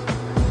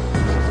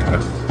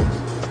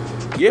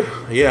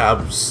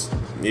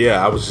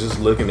 I was just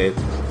looking at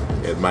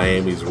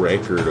Miami's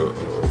record, of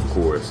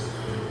course,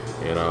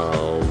 and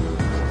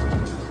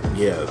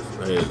they're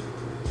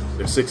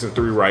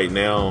 6-3 right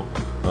now.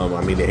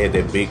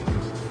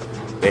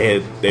 They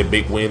had that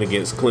big win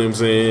against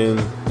Clemson.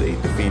 They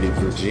defeated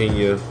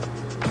Virginia.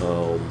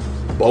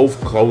 Both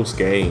close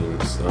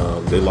games.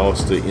 They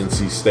lost to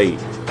NC State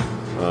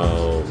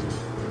on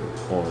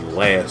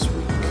last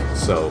week.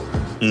 So,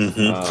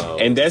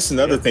 and that's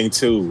another thing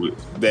too,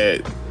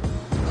 that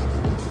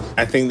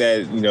I think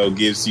that,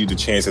 gives you the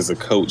chance as a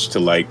coach to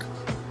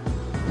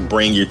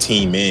bring your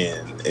team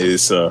in.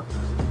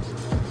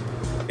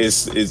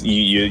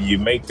 You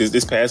make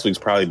this past week's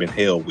probably been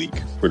hell week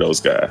for those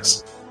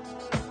guys.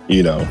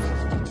 You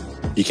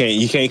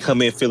can't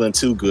come in feeling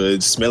too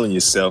good, smelling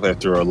yourself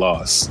after a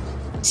loss.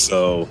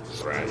 So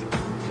right.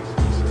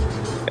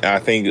 I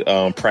think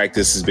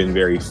practice has been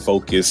very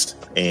focused,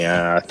 and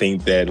I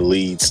think that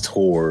leads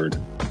toward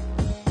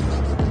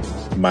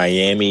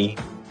Miami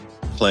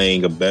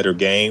playing a better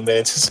game than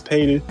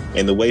anticipated.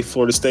 And the way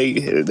Florida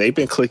State, they've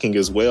been clicking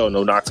as well.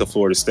 No knock to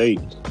Florida State.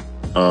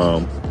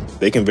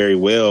 They can very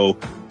well,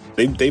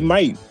 they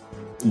might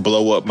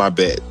blow up my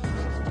bet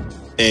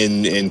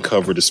and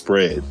cover the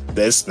spread.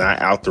 That's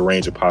not out the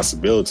range of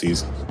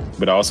possibilities.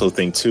 But I also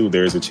think too,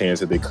 there's a chance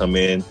that they come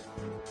in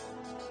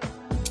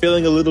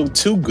feeling a little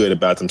too good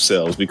about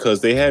themselves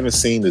because they haven't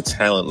seen the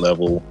talent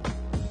level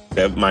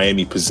that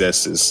Miami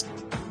possesses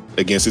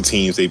against the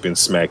teams they've been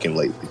smacking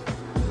lately.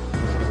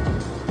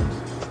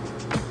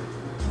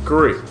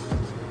 Correct.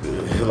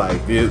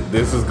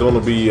 This is going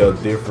to be a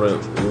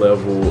different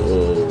level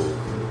of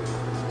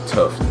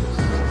toughness.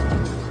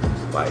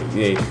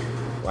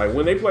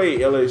 When they played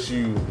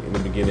LSU in the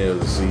beginning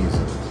of the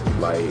season,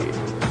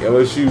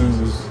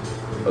 LSU's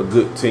a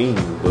good team,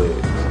 but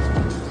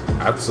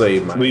I'd say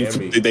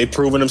Miami. They've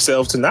proven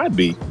themselves to not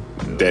be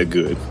that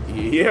good.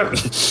 Yeah.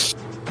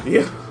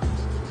 Yeah.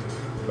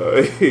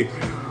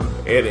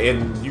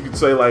 And you could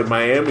say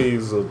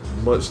Miami's a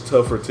much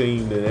tougher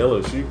team than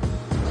LSU.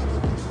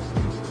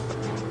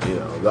 You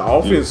know, the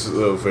offense for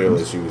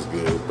LSU was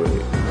good, but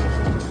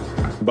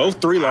both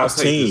 3-loss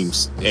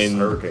teams, this and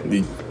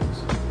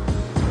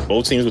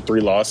both teams with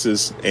 3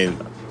 losses,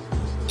 and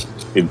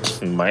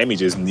Miami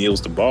just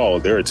kneels the ball.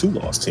 They're a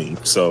 2-loss team,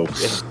 so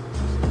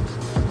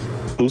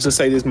who's to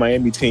say this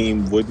Miami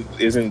team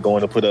isn't going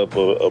to put up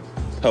a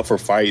tougher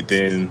fight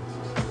than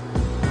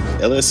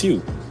LSU,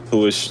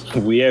 who is,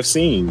 we have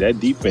seen that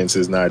defense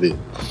is not it.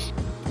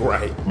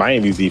 Right.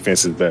 Miami's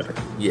defense is better.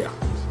 Yeah,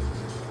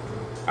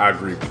 I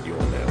agree with you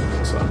on that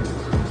one. So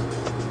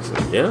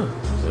yeah.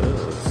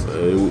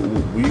 So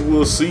we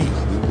will see.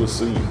 We will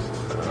see.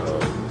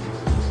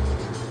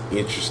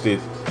 Interested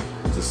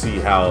to see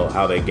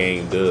how that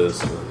game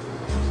does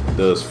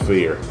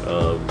fare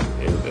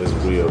as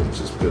well.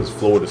 Just because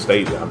Florida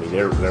State, I mean,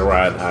 they're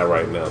riding high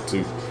right now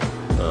too.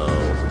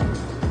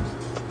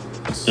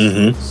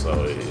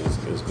 So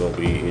it's going to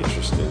be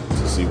interesting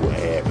to see what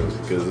happens,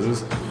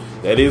 because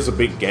that is a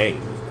big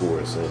game, of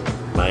course, and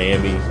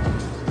Miami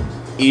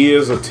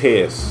is a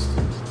test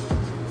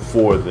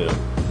for them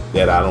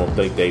that I don't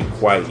think they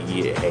quite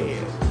yet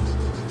had.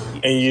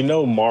 And you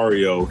know,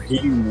 Mario, he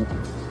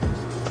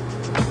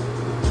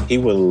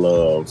would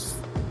love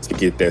to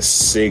get that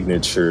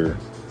signature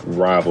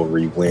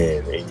rivalry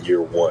win in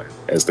year 1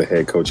 as the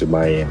head coach of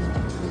Miami,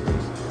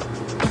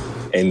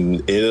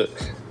 and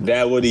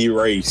that would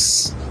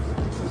erase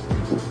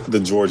the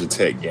Georgia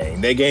Tech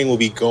game. That game will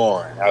be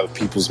gone out of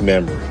people's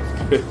memory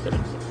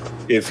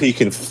if he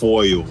can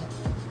foil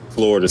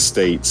Florida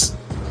State's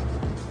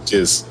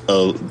just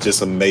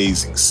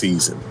amazing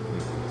season.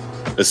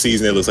 A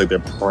season that looks like they're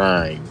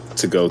primed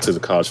to go to the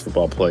college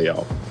football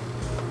playoff.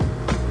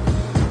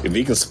 If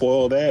he can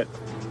spoil that,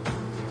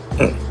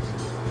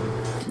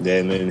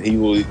 then he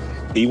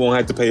won't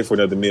have to pay for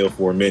another meal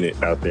for a minute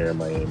out there in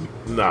Miami.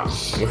 Nah.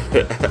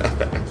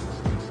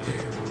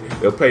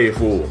 They'll pay it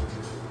full.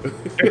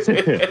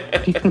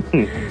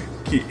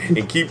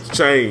 And keep the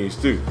change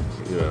too.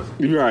 Yeah.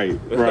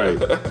 Right.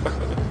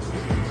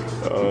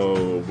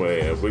 Oh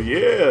man, but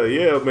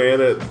yeah,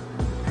 man.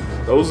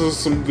 Those are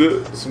some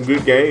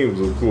good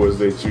games, of course,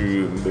 that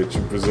you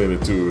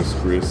presented to us,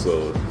 Chris.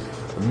 So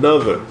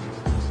another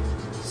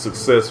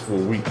successful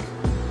week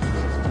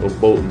of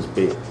Bolton's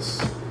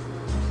Bets.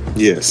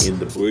 Yes,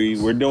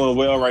 we're doing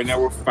well right now.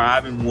 We're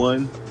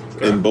 5-1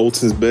 in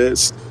Bolton's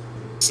Bets,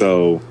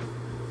 so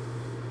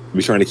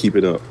we're trying to keep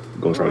it up.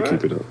 We're gonna try to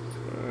keep it up.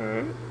 All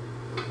right.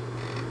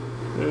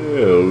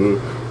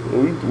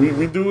 Yeah,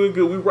 we doing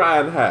good. We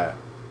riding high.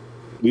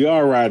 We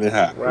are riding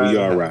high.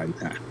 Riding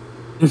high.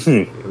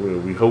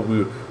 We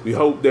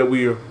hope that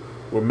we're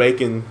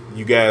making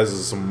you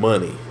guys some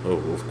money.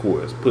 Of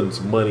course, putting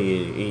some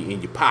money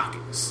in your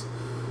pockets.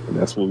 And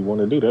that's what we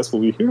want to do. That's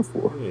what we're here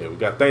for. Yeah, we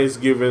got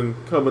Thanksgiving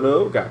coming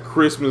up. We got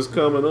Christmas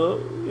coming up.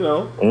 You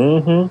know,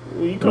 when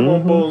you come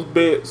on Bolton's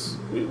Bets,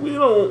 we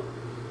don't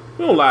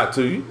lie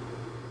to you.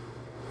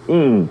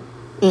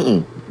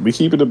 We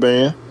keep it a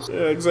band.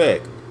 Yeah,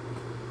 exactly.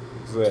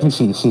 So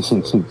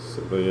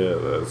yeah,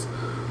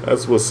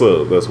 that's what's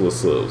up. That's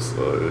what's up.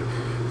 So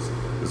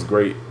it's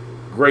great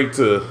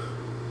to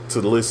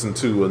listen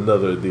to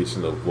another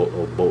edition of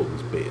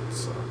Bolton's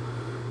Bets.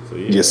 So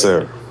yeah. Yes,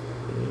 sir.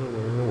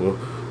 Yeah,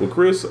 well,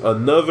 Chris,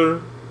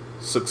 another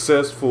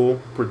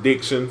successful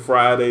prediction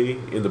Friday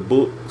in the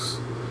books.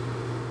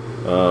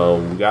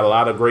 We got a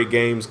lot of great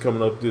games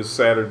coming up this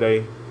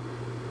Saturday.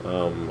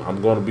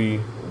 I'm going to be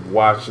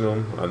watching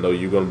them. I know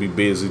you're going to be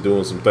busy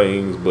doing some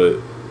things,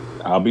 but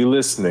I'll be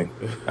listening.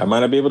 I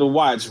might not be able to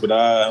watch, but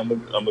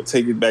I'm gonna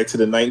take it back to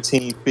the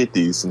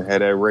 1950s and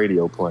have that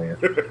radio playing.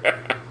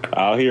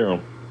 I'll hear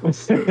them.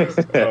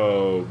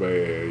 Oh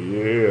man,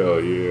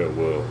 yeah.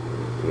 Well,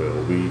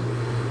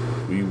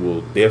 we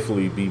will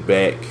definitely be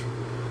back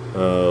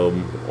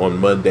on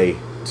Monday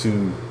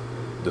to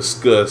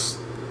discuss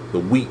the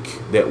week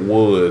that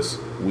was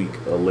week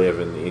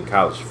 11 in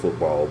college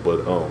football.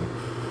 But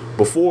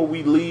before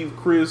we leave,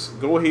 Chris,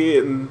 go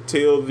ahead and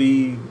tell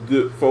the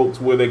good folks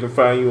where they can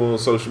find you on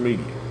social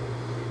media.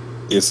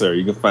 Yes, sir.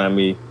 You can find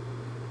me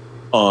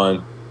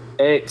on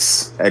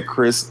X at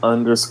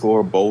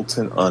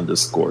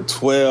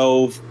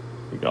Chris_Bolton_12.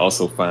 You can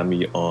also find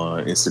me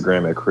on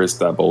Instagram at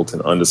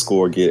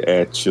Chris.Bolton_. Get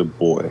at your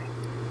boy.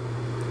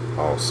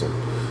 Awesome.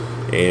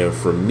 And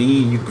for me,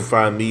 you can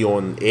find me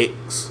on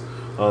X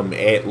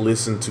at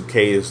Listen to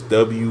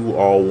KSW,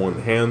 all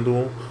one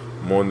handle.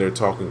 I'm on there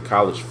talking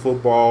college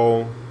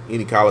football,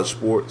 any college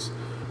sports,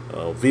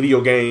 video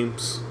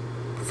games,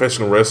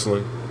 professional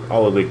wrestling,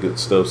 all of that good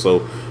stuff.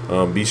 So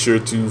be sure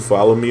to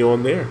follow me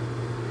on there.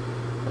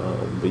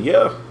 But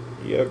yeah,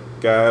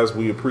 guys,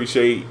 we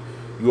appreciate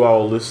you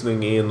all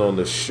listening in on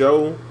the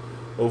show,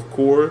 of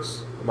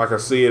course. Like I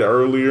said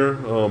earlier,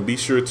 be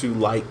sure to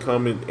like,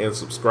 comment, and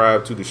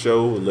subscribe to the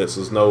show. It lets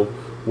us know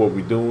what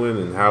we're doing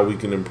and how we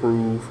can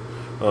improve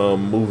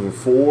moving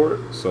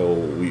forward. So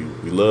we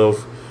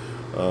love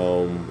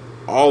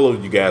all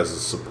of you guys'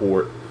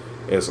 support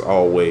as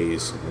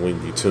always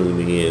when you tune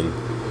in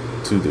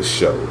to the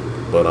show.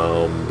 But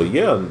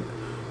yeah,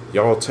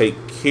 y'all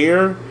take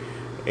care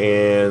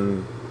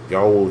and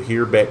y'all will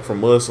hear back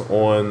from us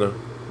on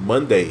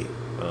Monday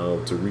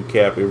to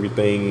recap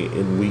everything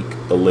in week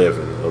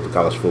 11 of the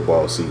college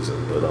football season.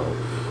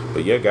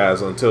 But yeah,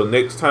 guys, until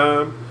next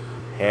time,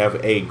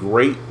 have a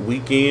great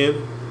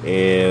weekend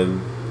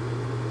and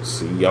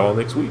see y'all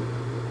next week.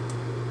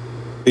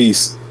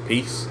 Peace.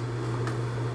 Peace.